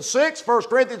 Corinthians 6, 1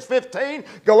 Corinthians 15,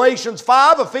 Galatians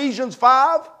 5, Ephesians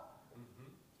 5.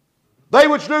 They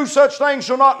which do such things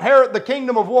shall not inherit the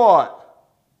kingdom of what?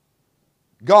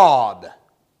 God.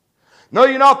 Know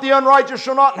ye not the unrighteous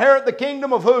shall not inherit the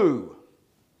kingdom of who?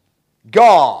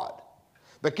 God.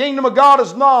 The kingdom of God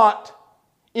is not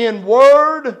in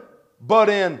word, but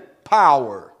in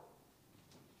power.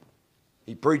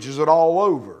 He preaches it all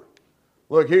over.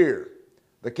 Look here.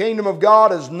 The kingdom of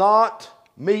God is not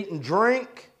meat and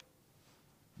drink,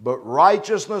 but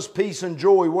righteousness, peace, and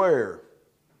joy where?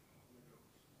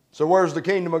 So where's the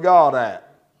kingdom of God at?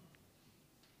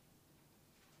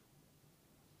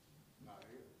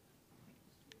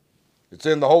 It's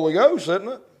in the Holy Ghost, isn't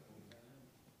it?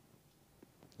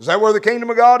 Is that where the kingdom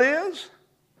of God is?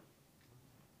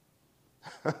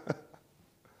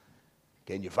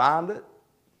 Can you find it?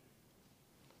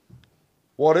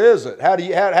 What is it? How do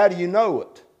you know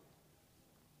it?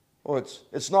 Well,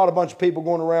 it's not a bunch of people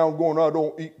going around going, I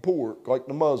don't eat pork like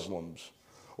the Muslims.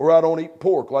 Or I don't eat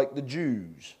pork like the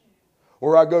Jews.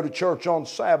 Or I go to church on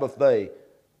Sabbath day.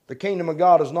 The kingdom of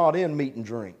God is not in meat and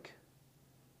drink.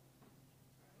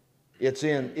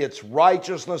 It's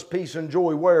righteousness, peace, and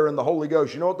joy where? In the Holy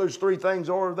Ghost. You know what those three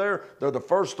things are there? They're the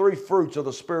first three fruits of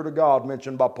the Spirit of God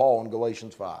mentioned by Paul in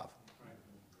Galatians 5.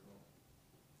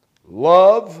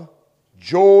 Love,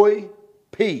 joy,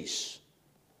 peace.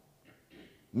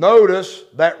 Notice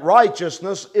that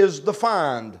righteousness is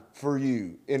defined for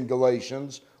you in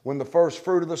Galatians when the first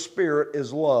fruit of the Spirit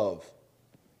is love.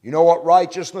 You know what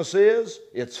righteousness is?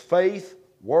 It's faith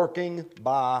working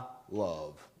by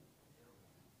love.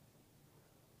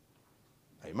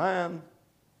 Amen.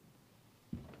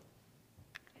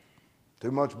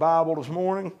 Too much Bible this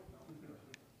morning?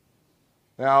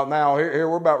 Now here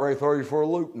we're about ready to throw you for a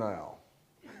loop now.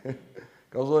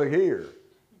 Because look here.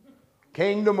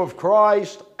 Kingdom of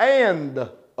Christ and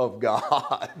of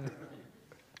God.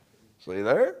 See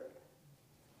there?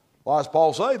 Why does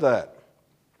Paul say that?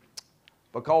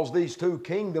 Because these two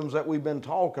kingdoms that we've been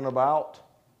talking about,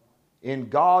 in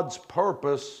God's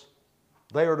purpose,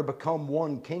 they are to become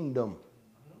one kingdom.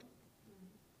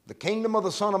 The kingdom of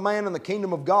the Son of Man and the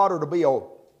kingdom of God are to be a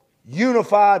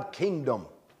unified kingdom.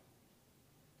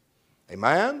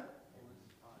 Amen?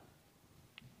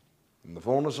 In the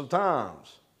fullness of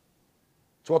times.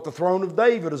 It's what the throne of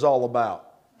David is all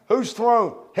about. Whose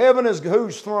throne? Heaven is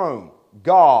whose throne?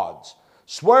 God's.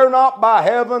 Swear not by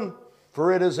heaven,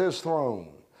 for it is His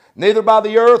throne. Neither by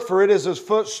the earth, for it is his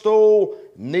footstool,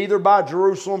 neither by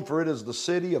Jerusalem, for it is the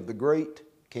city of the great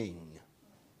King.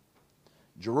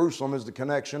 Jerusalem is the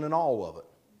connection in all of it.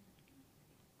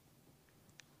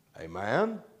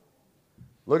 Amen?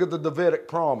 Look at the Davidic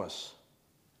promise.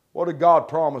 What did God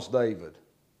promise David?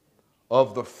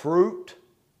 Of the fruit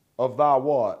of thy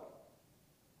what?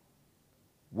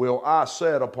 Will I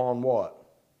set upon what?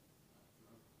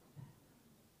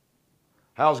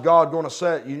 How's God going to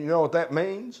set? You know what that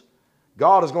means?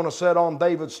 God is going to set on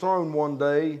David's throne one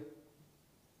day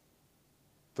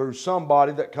through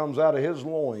somebody that comes out of his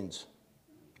loins.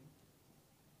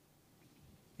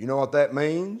 You know what that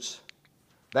means?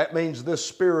 That means this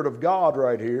Spirit of God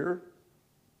right here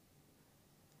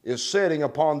is sitting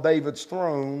upon David's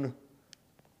throne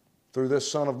through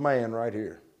this Son of Man right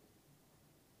here.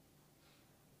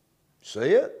 See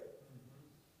it?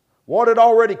 What had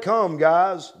already come,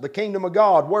 guys? The kingdom of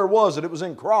God. Where was it? It was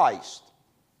in Christ.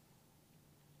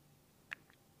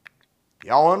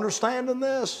 Y'all understanding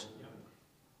this?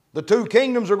 The two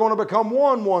kingdoms are going to become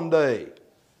one day.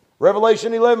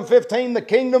 Revelation 11:15, the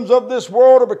kingdoms of this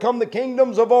world are become the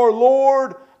kingdoms of our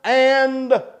Lord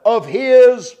and of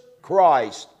His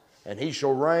Christ. And He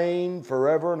shall reign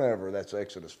forever and ever. That's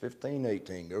Exodus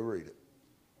 15:18. Go read it.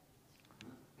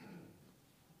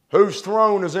 Whose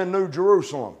throne is in New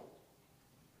Jerusalem?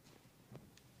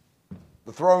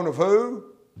 The throne of who?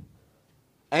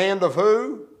 And of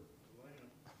who?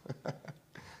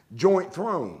 Joint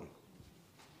throne.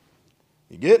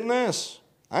 You getting this?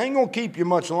 I ain't going to keep you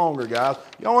much longer, guys.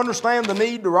 Y'all understand the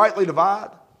need to rightly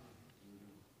divide?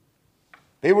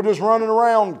 People just running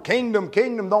around, kingdom,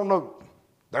 don't know.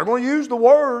 They're going to use the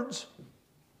words.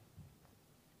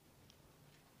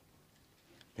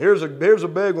 Here's a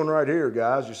big one right here,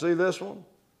 guys. You see this one?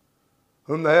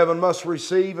 Whom the heaven must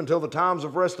receive until the times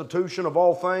of restitution of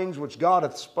all things which God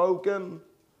hath spoken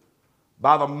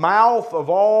by the mouth of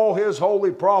all His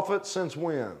holy prophets since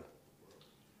when?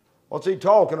 What's He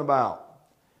talking about?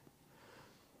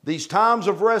 These times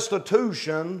of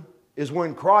restitution is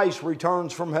when Christ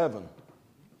returns from heaven.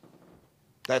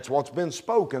 That's what's been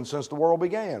spoken since the world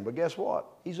began. But guess what?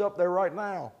 He's up there right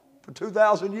now. For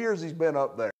 2,000 years He's been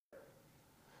up there.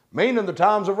 Meaning the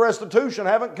times of restitution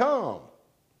haven't come.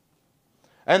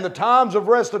 And the times of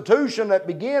restitution that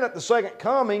begin at the second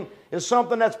coming is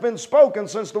something that's been spoken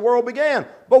since the world began.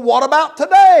 But what about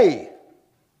today?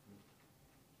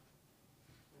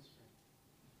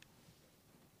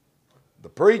 The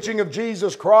preaching of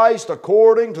Jesus Christ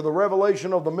according to the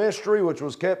revelation of the mystery which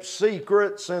was kept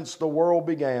secret since the world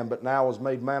began, but now is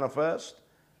made manifest.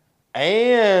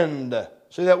 And,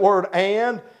 see that word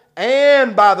and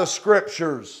by the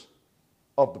scriptures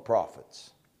of the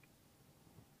prophets.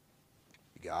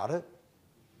 You got it?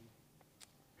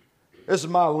 This is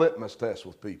my litmus test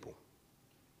with people.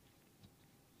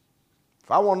 If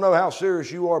I want to know how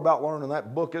serious you are about learning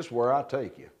that book, it's where I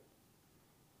take you.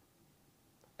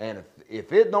 And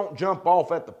if it don't jump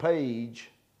off at the page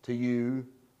to you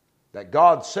that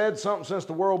God said something since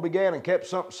the world began and kept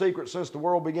something secret since the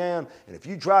world began, and if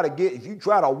you try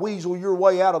to weasel your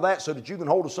way out of that so that you can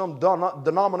hold to some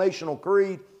denominational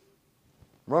creed,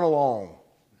 run along.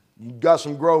 You've got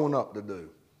some growing up to do.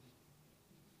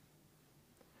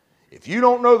 If you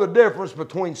don't know the difference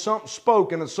between something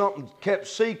spoken and something kept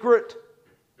secret,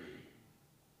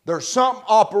 there's something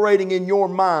operating in your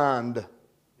mind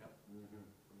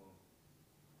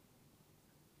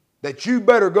that you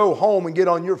better go home and get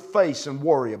on your face and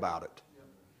worry about it.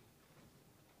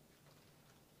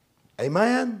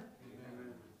 Amen?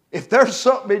 If there's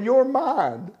something in your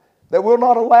mind that will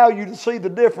not allow you to see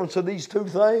the difference of these two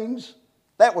things,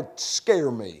 that would scare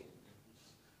me.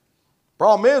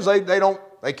 Problem is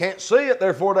they can't see it,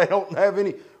 therefore they don't have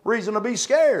any reason to be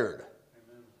scared.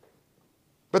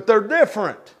 But they're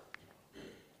different.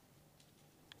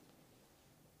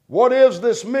 What is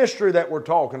this mystery that we're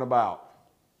talking about?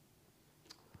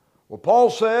 Well, Paul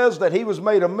says that he was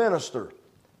made a minister.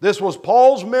 This was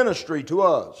Paul's ministry to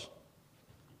us.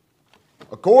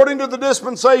 According to the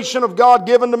dispensation of God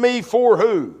given to me for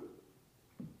who?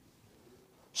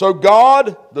 So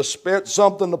God spent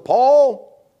something to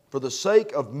Paul for the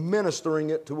sake of ministering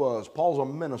it to us. Paul's a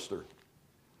minister.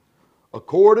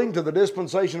 According to the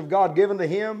dispensation of God given to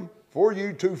him for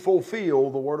you to fulfill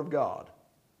the Word of God.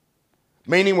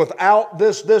 Meaning without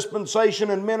this dispensation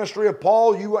and ministry of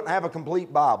Paul, you wouldn't have a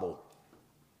complete Bible.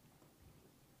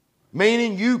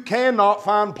 Meaning you cannot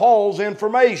find Paul's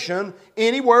information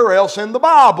anywhere else in the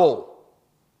Bible.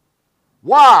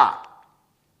 Why?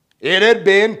 It had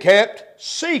been kept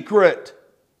secret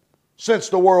since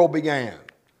the world began.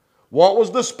 What was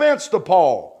dispensed to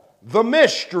Paul? The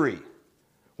mystery.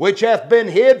 which hath been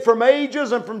hid from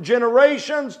ages and from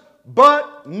generations,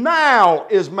 but now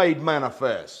is made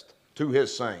manifest to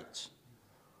His saints.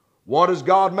 What is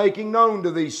God making known to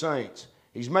these saints?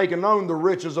 He's making known the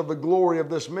riches of the glory of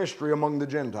this mystery among the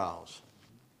Gentiles.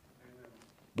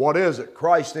 What is it?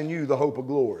 Christ in you, the hope of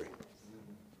glory.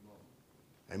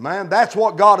 Amen. That's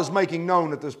what God is making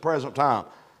known at this present time.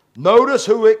 Notice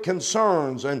who it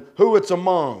concerns and who it's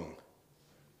among.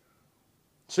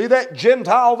 See that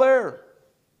Gentile there?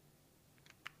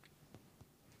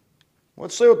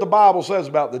 Let's see what the Bible says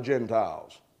about the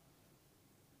Gentiles.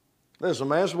 Listen,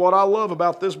 man, this is what I love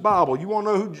about this Bible. You want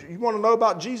to know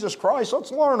about Jesus Christ? Let's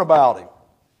learn about Him.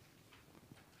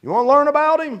 You want to learn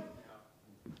about Him?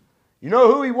 You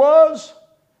know who He was?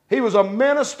 He was a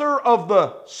minister of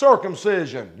the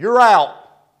circumcision. You're out.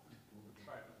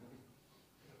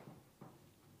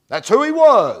 That's who He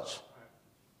was.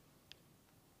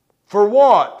 For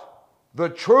what? The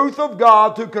truth of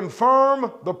God to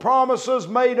confirm the promises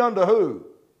made unto who?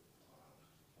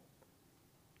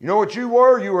 You know what you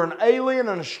were? You were an alien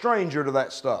and a stranger to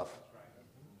that stuff.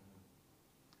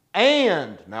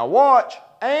 And, now watch,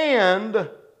 and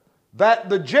that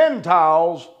the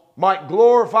Gentiles might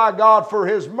glorify God for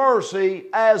His mercy,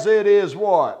 as it is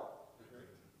what?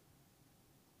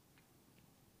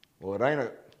 Well, it ain't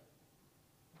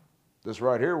this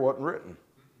right here wasn't written.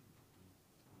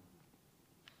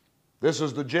 This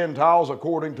is the Gentiles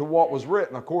according to what was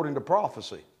written, according to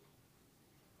prophecy.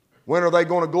 When are they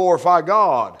going to glorify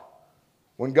God?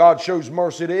 When God shows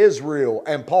mercy to Israel.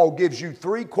 And Paul gives you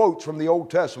 3 quotes from the Old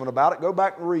Testament about it. Go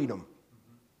back and read them.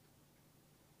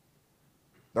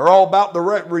 They're all about the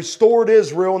restored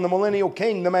Israel and the millennial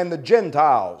kingdom and the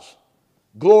Gentiles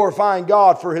glorifying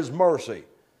God for His mercy.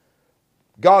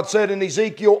 God said in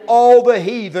Ezekiel, all the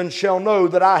heathen shall know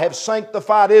that I have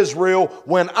sanctified Israel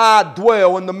when I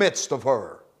dwell in the midst of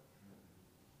her.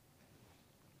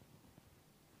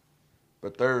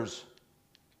 But there's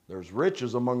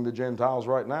riches among the Gentiles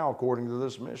right now according to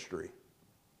this mystery.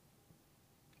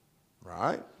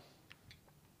 Right?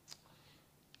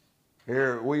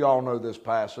 Here, we all know this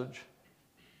passage.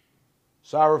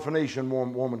 Syrophoenician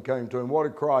woman came to Him. What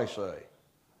did Christ say?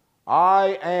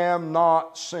 I am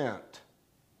not sent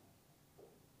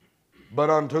but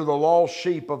unto the lost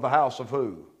sheep of the house of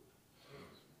who?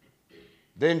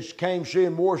 Then came she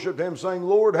and worshipped Him, saying,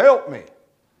 Lord, help me.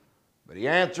 But He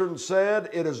answered and said,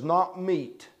 it is not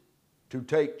meet to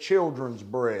take children's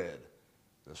bread.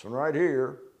 This one right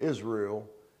here, Israel.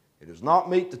 It is not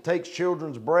meet to take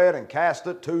children's bread and cast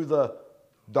it to the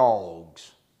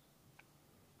dogs.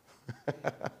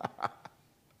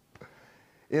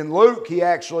 In Luke, he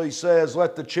actually says,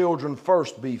 let the children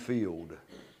first be filled.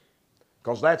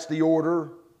 Because that's the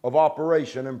order of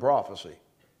operation in prophecy.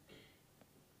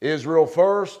 Israel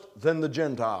first, then the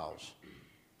Gentiles.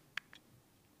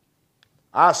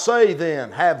 I say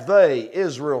then, have they,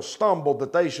 Israel, stumbled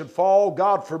that they should fall?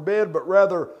 God forbid, but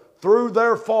rather through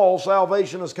their fall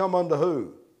salvation has come unto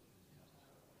who?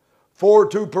 For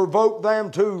to provoke them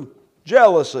to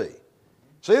jealousy.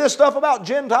 See this stuff about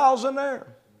Gentiles in there?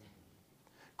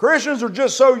 Christians are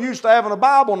just so used to having a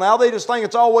Bible now, they just think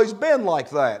it's always been like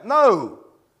that. No.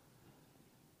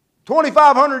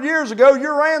 2,500 years ago,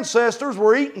 your ancestors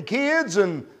were eating kids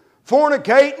and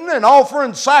fornicating and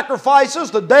offering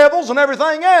sacrifices to devils and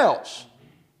everything else.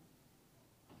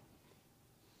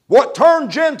 What turned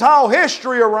Gentile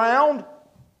history around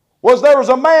was there was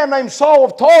a man named Saul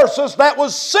of Tarsus that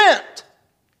was sent.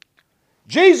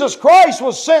 Jesus Christ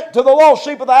was sent to the lost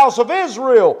sheep of the house of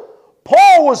Israel.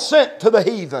 Paul was sent to the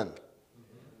heathen.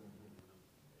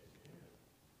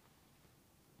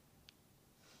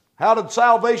 How did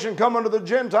salvation come unto the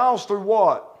Gentiles? Through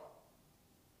what?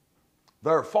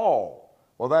 Their fall.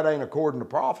 Well, that ain't according to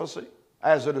prophecy,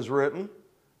 as it is written.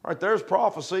 Right there's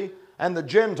prophecy. And the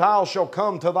Gentiles shall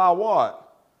come to thy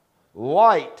what?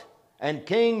 Light, and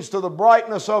kings to the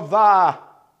brightness of thy,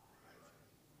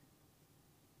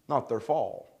 not their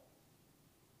fall.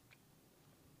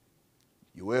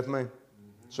 You with me?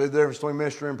 See the difference between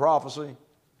mystery and prophecy?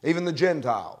 Even the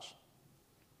Gentiles.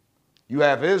 You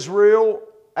have Israel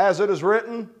as it is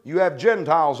written. You have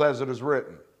Gentiles as it is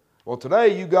written. Well,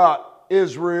 today you got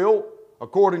Israel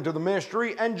according to the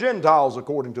mystery and Gentiles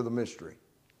according to the mystery.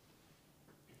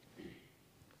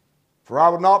 For I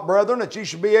would not, brethren, that ye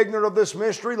should be ignorant of this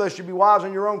mystery, lest ye be wise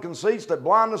in your own conceits, that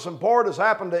blindness in part has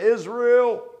happened to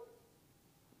Israel.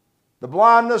 The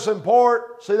blindness in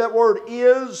part, see that word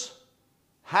is,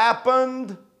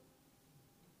 happened.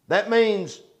 That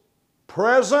means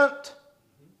present,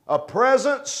 a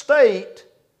present state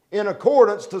in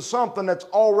accordance to something that's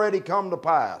already come to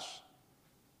pass.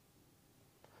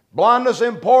 Blindness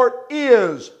in part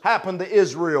is happened to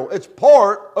Israel. It's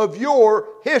part of your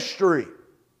history.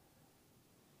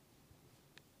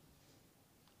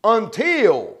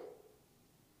 Until,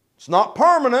 it's not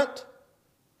permanent,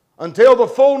 until the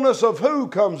fullness of who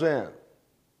comes in?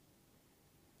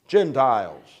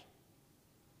 Gentiles.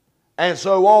 And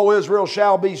so all Israel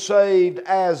shall be saved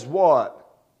as what?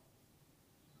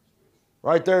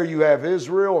 Right there you have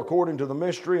Israel according to the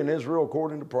mystery and Israel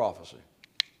according to prophecy.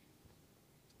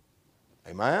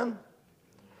 Amen?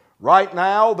 Right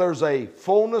now there's a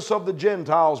fullness of the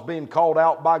Gentiles being called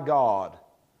out by God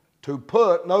to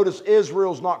put, notice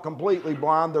Israel's not completely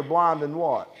blind, they're blind in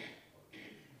what?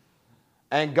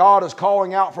 And God is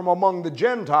calling out from among the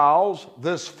Gentiles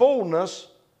this fullness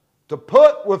to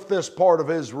put with this part of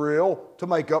Israel to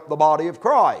make up the body of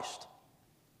Christ.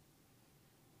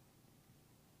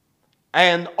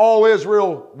 And all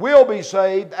Israel will be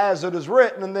saved as it is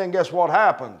written, and then guess what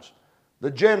happens?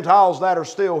 The Gentiles that are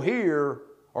still here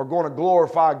are going to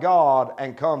glorify God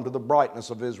and come to the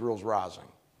brightness of Israel's rising.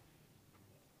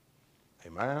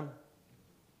 Amen?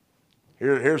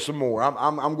 Here's some more.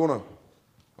 I'm going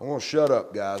to shut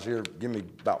up, guys. Here, give me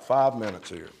about 5 minutes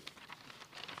here.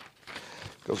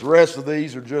 Because the rest of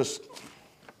these are just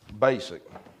basic.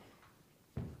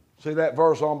 See that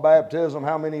verse on baptism?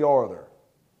 How many are there?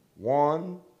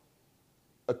 1,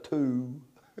 2,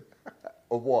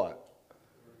 of what?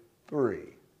 3.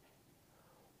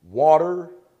 Water,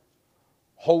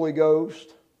 Holy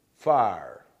Ghost,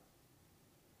 fire.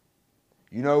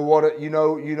 You know what? You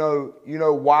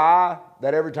know why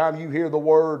that every time you hear the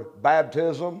word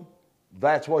baptism,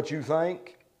 that's what you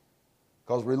think?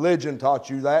 Because religion taught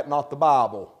you that, not the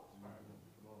Bible.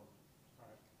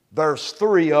 There's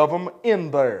 3 of them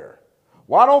in there.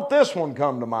 Why don't this one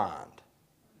come to mind?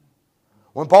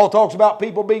 When Paul talks about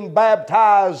people being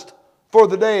baptized for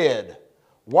the dead,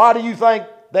 why do you think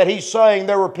that he's saying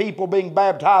there were people being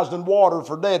baptized in water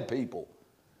for dead people?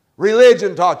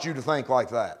 Religion taught you to think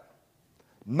like that.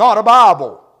 Not a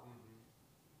Bible.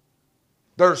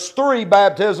 There's 3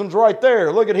 baptisms right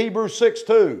there. Look at Hebrews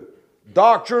 6:2.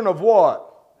 Doctrine of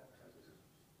what?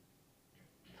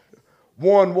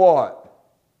 One what?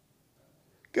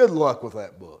 Good luck with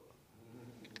that book.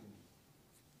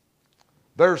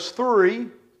 There's 3.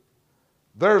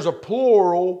 There's a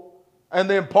plural. And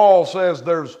then Paul says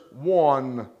there's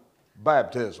one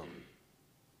baptism.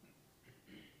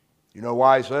 You know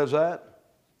why he says that?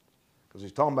 Because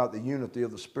he's talking about the unity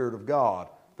of the Spirit of God.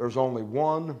 There's only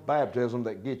one baptism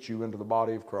that gets you into the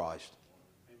body of Christ.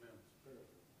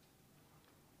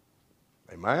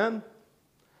 Amen?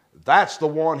 That's the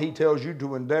one he tells you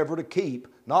to endeavor to keep,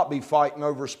 not be fighting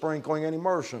over sprinkling and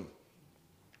immersion.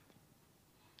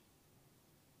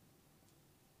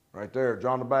 Right there,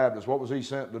 John the Baptist, what was he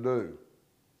sent to do?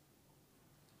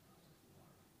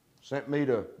 Sent me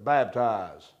to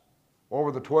baptize. What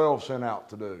were the 12 sent out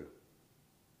to do?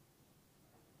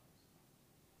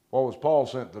 What was Paul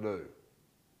sent to do?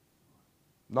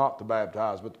 Not to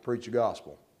baptize, but to preach the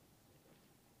gospel.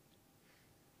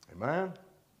 Amen?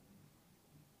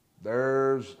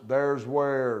 There's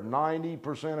where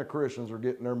 90% of Christians are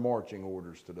getting their marching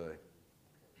orders today.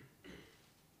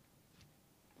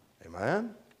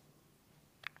 Amen?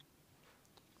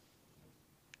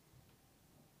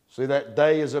 See that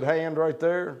day is at hand right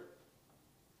there?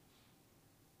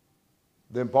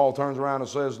 Then Paul turns around and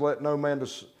says, let no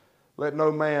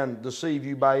man deceive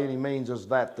you by any means, as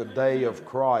that the day of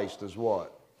Christ is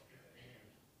what?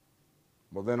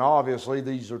 Well, then obviously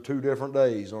these are 2 different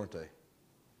days, aren't they?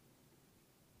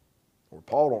 Well,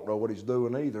 Paul don't know what he's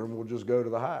doing either, and we'll just go to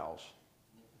the house.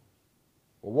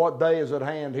 Well, what day is at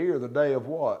hand here? The day of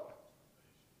what?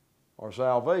 Our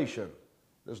salvation.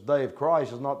 This day of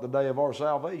Christ is not the day of our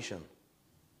salvation.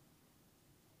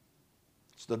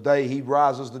 It's the day he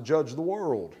rises to judge the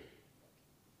world.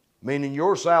 Meaning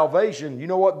your salvation, you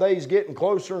know what day is getting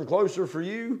closer and closer for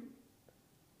you?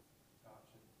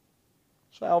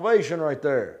 Salvation right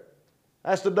there.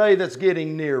 That's the day that's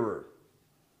getting nearer.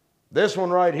 This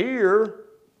one right here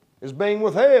is being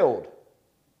withheld.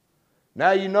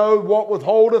 Now you know what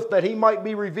withholdeth, that he might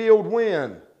be revealed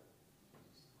when?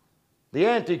 The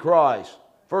Antichrist.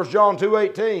 1 John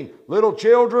 2:18. Little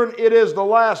children, it is the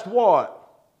last what?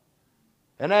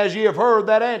 And as ye have heard,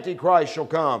 that Antichrist shall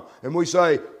come. And we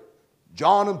say,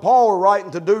 John and Paul are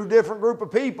writing to 2 different group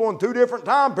of people in 2 different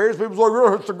time periods. People say,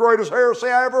 oh, it's the greatest heresy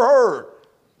I ever heard.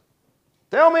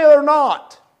 Tell me they're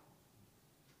not.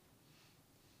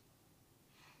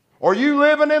 Are you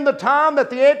living in the time that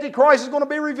the Antichrist is going to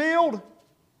be revealed?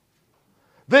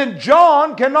 Then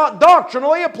John cannot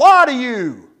doctrinally apply to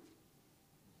you.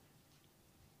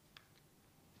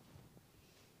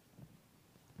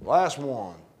 Last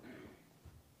one.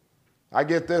 I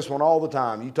get this one all the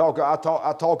time. I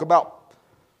talk about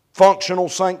functional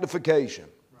sanctification.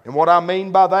 And what I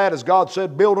mean by that is God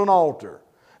said build an altar.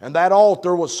 And that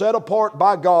altar was set apart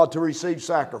by God to receive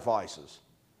sacrifices.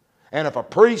 And if a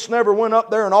priest never went up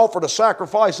there and offered a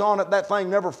sacrifice on it, that thing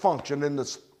never functioned in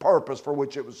the purpose for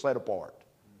which it was set apart.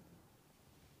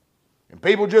 And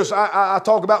people just, I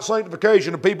talk about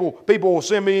sanctification and people will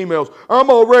send me emails. I'm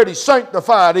already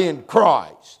sanctified in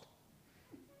Christ.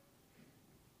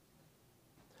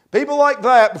 People like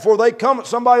that, before they come at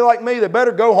somebody like me, they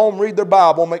better go home, read their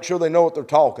Bible, and make sure they know what they're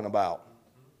talking about.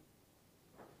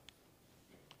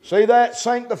 See that?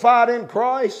 Sanctified in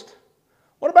Christ?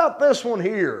 What about this one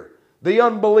here? The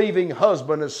unbelieving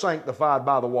husband is sanctified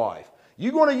by the wife.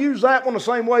 You going to use that one the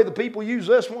same way the people use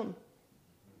this one?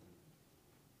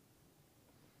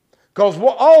 Because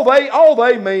all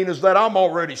they mean is that I'm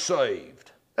already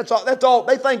saved. That's all.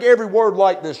 They think every word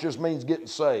like this just means getting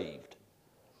saved.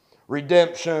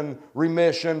 Redemption,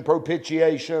 remission,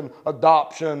 propitiation,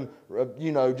 adoption,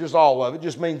 just all of it.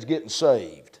 Just means getting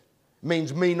saved. It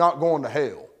means me not going to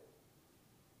hell.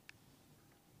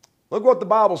 Look what the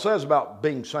Bible says about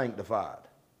being sanctified.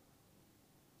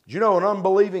 Do you know an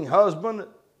unbelieving husband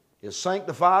is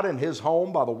sanctified in his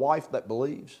home by the wife that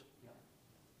believes?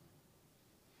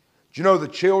 Do you know the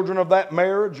children of that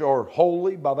marriage are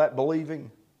holy by that believing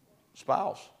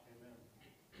spouse?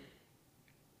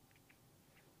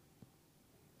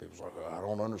 People's like, I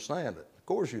don't understand it. Of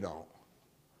course you don't.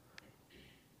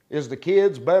 Is the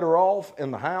kids better off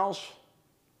in the house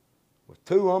with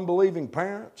two unbelieving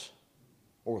parents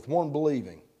or with one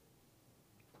believing?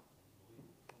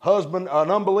 An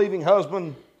unbelieving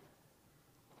husband,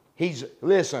 he's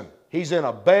in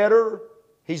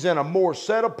a more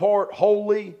set apart,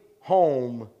 holy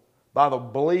home by the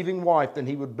believing wife than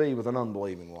he would be with an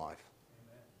unbelieving wife.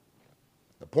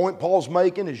 The point Paul's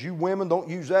making is you women don't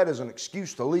use that as an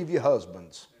excuse to leave your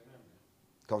husbands.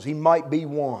 Because he might be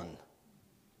one.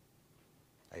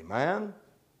 Amen?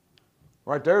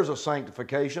 Right there's a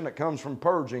sanctification that comes from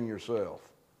purging yourself.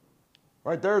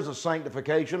 Right there's a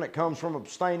sanctification that comes from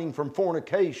abstaining from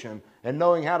fornication and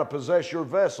knowing how to possess your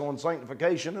vessel in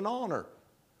sanctification and honor.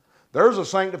 There's a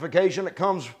sanctification that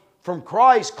comes from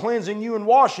Christ cleansing you and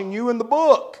washing you in the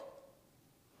book.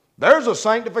 There's a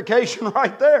sanctification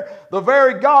right there. The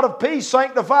very God of peace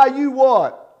sanctify you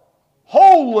what?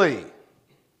 Holy.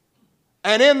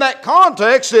 And in that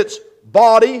context, it's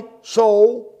body,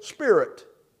 soul, spirit.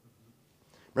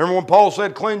 Remember when Paul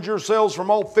said, cleanse yourselves from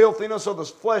all filthiness of the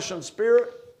flesh and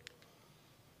spirit?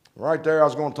 Right there I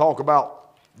was going to talk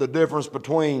about the difference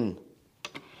between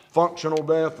functional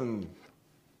death and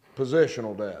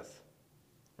positional death.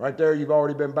 Right there you've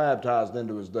already been baptized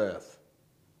into his death.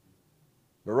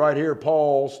 But right here,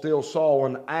 Paul still saw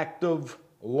an active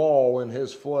law in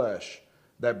his flesh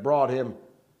that brought him.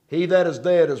 He that is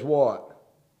dead is what?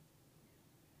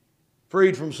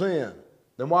 Freed from sin.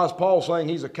 Then why is Paul saying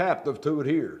he's a captive to it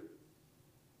here?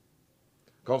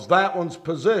 Because that one's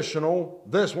positional,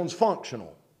 this one's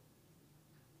functional.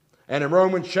 And in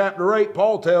Romans chapter 8,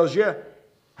 Paul tells you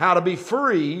how to be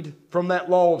freed from that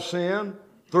law of sin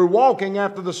through walking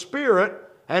after the Spirit.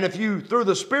 And if you, through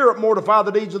the Spirit, mortify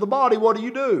the deeds of the body, what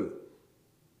do?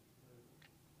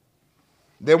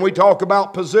 Then we talk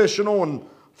about positional and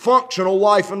functional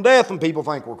life and death, and people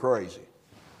think we're crazy.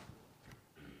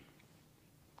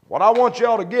 What I want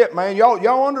y'all to get, man,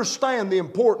 y'all understand the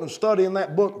importance of studying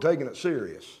that book and taking it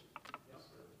serious.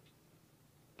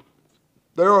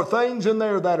 There are things in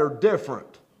there that are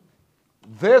different.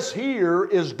 This here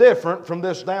is different from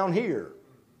this down here.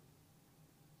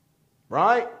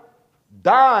 Right?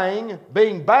 Dying,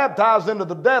 being baptized into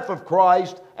the death of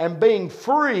Christ, and being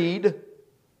freed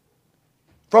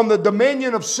from the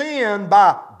dominion of sin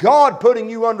by God putting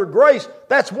you under grace.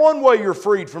 That's one way you're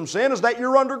freed from sin, is that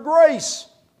you're under grace.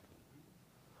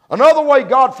 Another way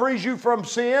God frees you from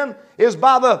sin is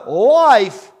by the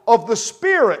life of the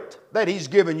Spirit that He's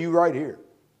given you right here.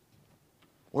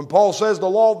 When Paul says the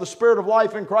law of the Spirit of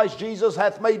life in Christ Jesus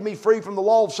hath made me free from the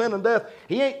law of sin and death,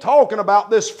 he ain't talking about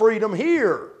this freedom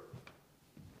here.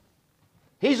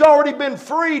 He's already been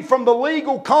freed from the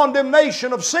legal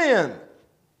condemnation of sin.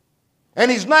 And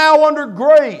he's now under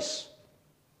grace.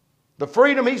 The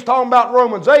freedom he's talking about in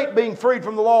Romans 8, being freed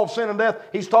from the law of sin and death,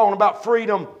 he's talking about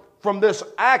freedom from this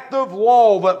active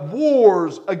law that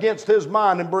wars against his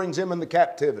mind and brings him into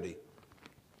captivity.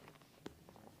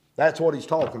 That's what he's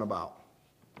talking about.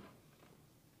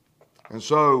 And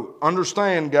so,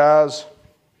 understand, guys,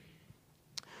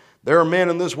 there are men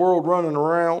in this world running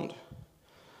around.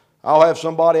 I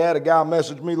had a guy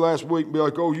message me last week and be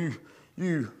like, oh,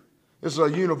 this is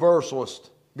a universalist.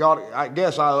 God, I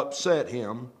guess I upset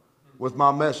him with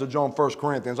my message on 1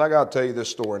 Corinthians. I got to tell you this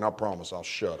story, and I promise I'll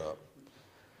shut up.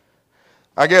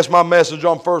 I guess my message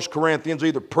on 1 Corinthians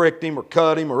either pricked him or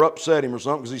cut him or upset him or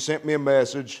something, because he sent me a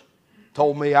message,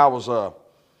 told me I was a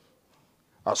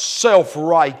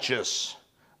self-righteous,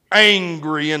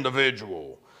 angry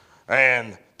individual,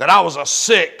 and that I was a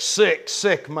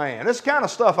sick man. This kind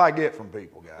of stuff I get from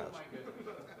people, guys.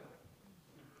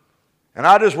 And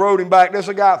I just wrote him back. This is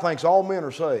a guy that thinks all men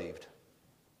are saved.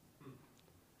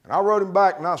 And I wrote him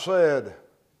back and I said,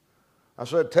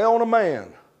 telling a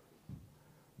man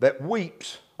that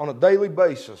weeps on a daily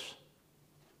basis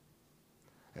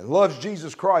and loves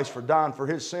Jesus Christ for dying for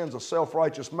his sins, a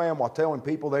self-righteous man, while telling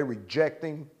people they reject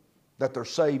him, that they're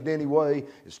saved anyway,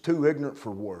 is too ignorant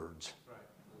for words.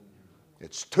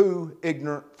 It's too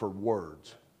ignorant for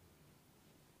words.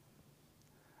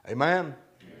 Amen?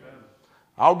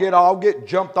 I'll get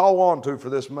jumped all onto for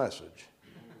this message.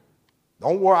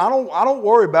 Don't worry. I don't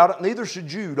worry about it. Neither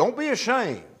should you. Don't be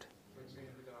ashamed.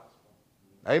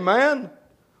 Amen?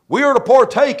 We are to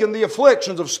partake in the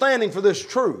afflictions of standing for this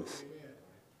truth.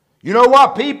 You know why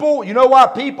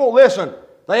people, listen,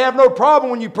 they have no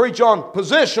problem when you preach on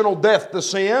positional death to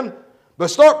sin, but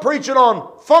start preaching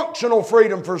on functional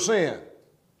freedom for sin.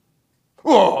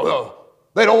 Oh,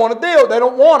 they don't want to deal. They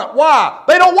don't want it. Why?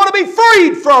 They don't want to be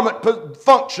freed from it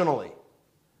functionally.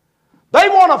 They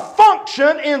want to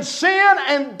function in sin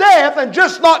and death and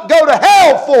just not go to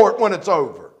hell for it when it's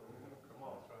over.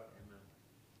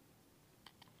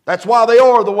 That's why they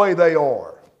are the way they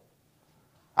are.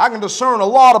 I can discern a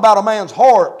lot about a man's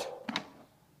heart.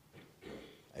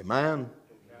 Amen.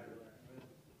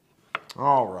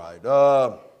 All right.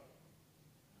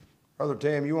 Brother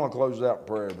Tim, you want to close out in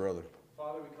prayer, brother?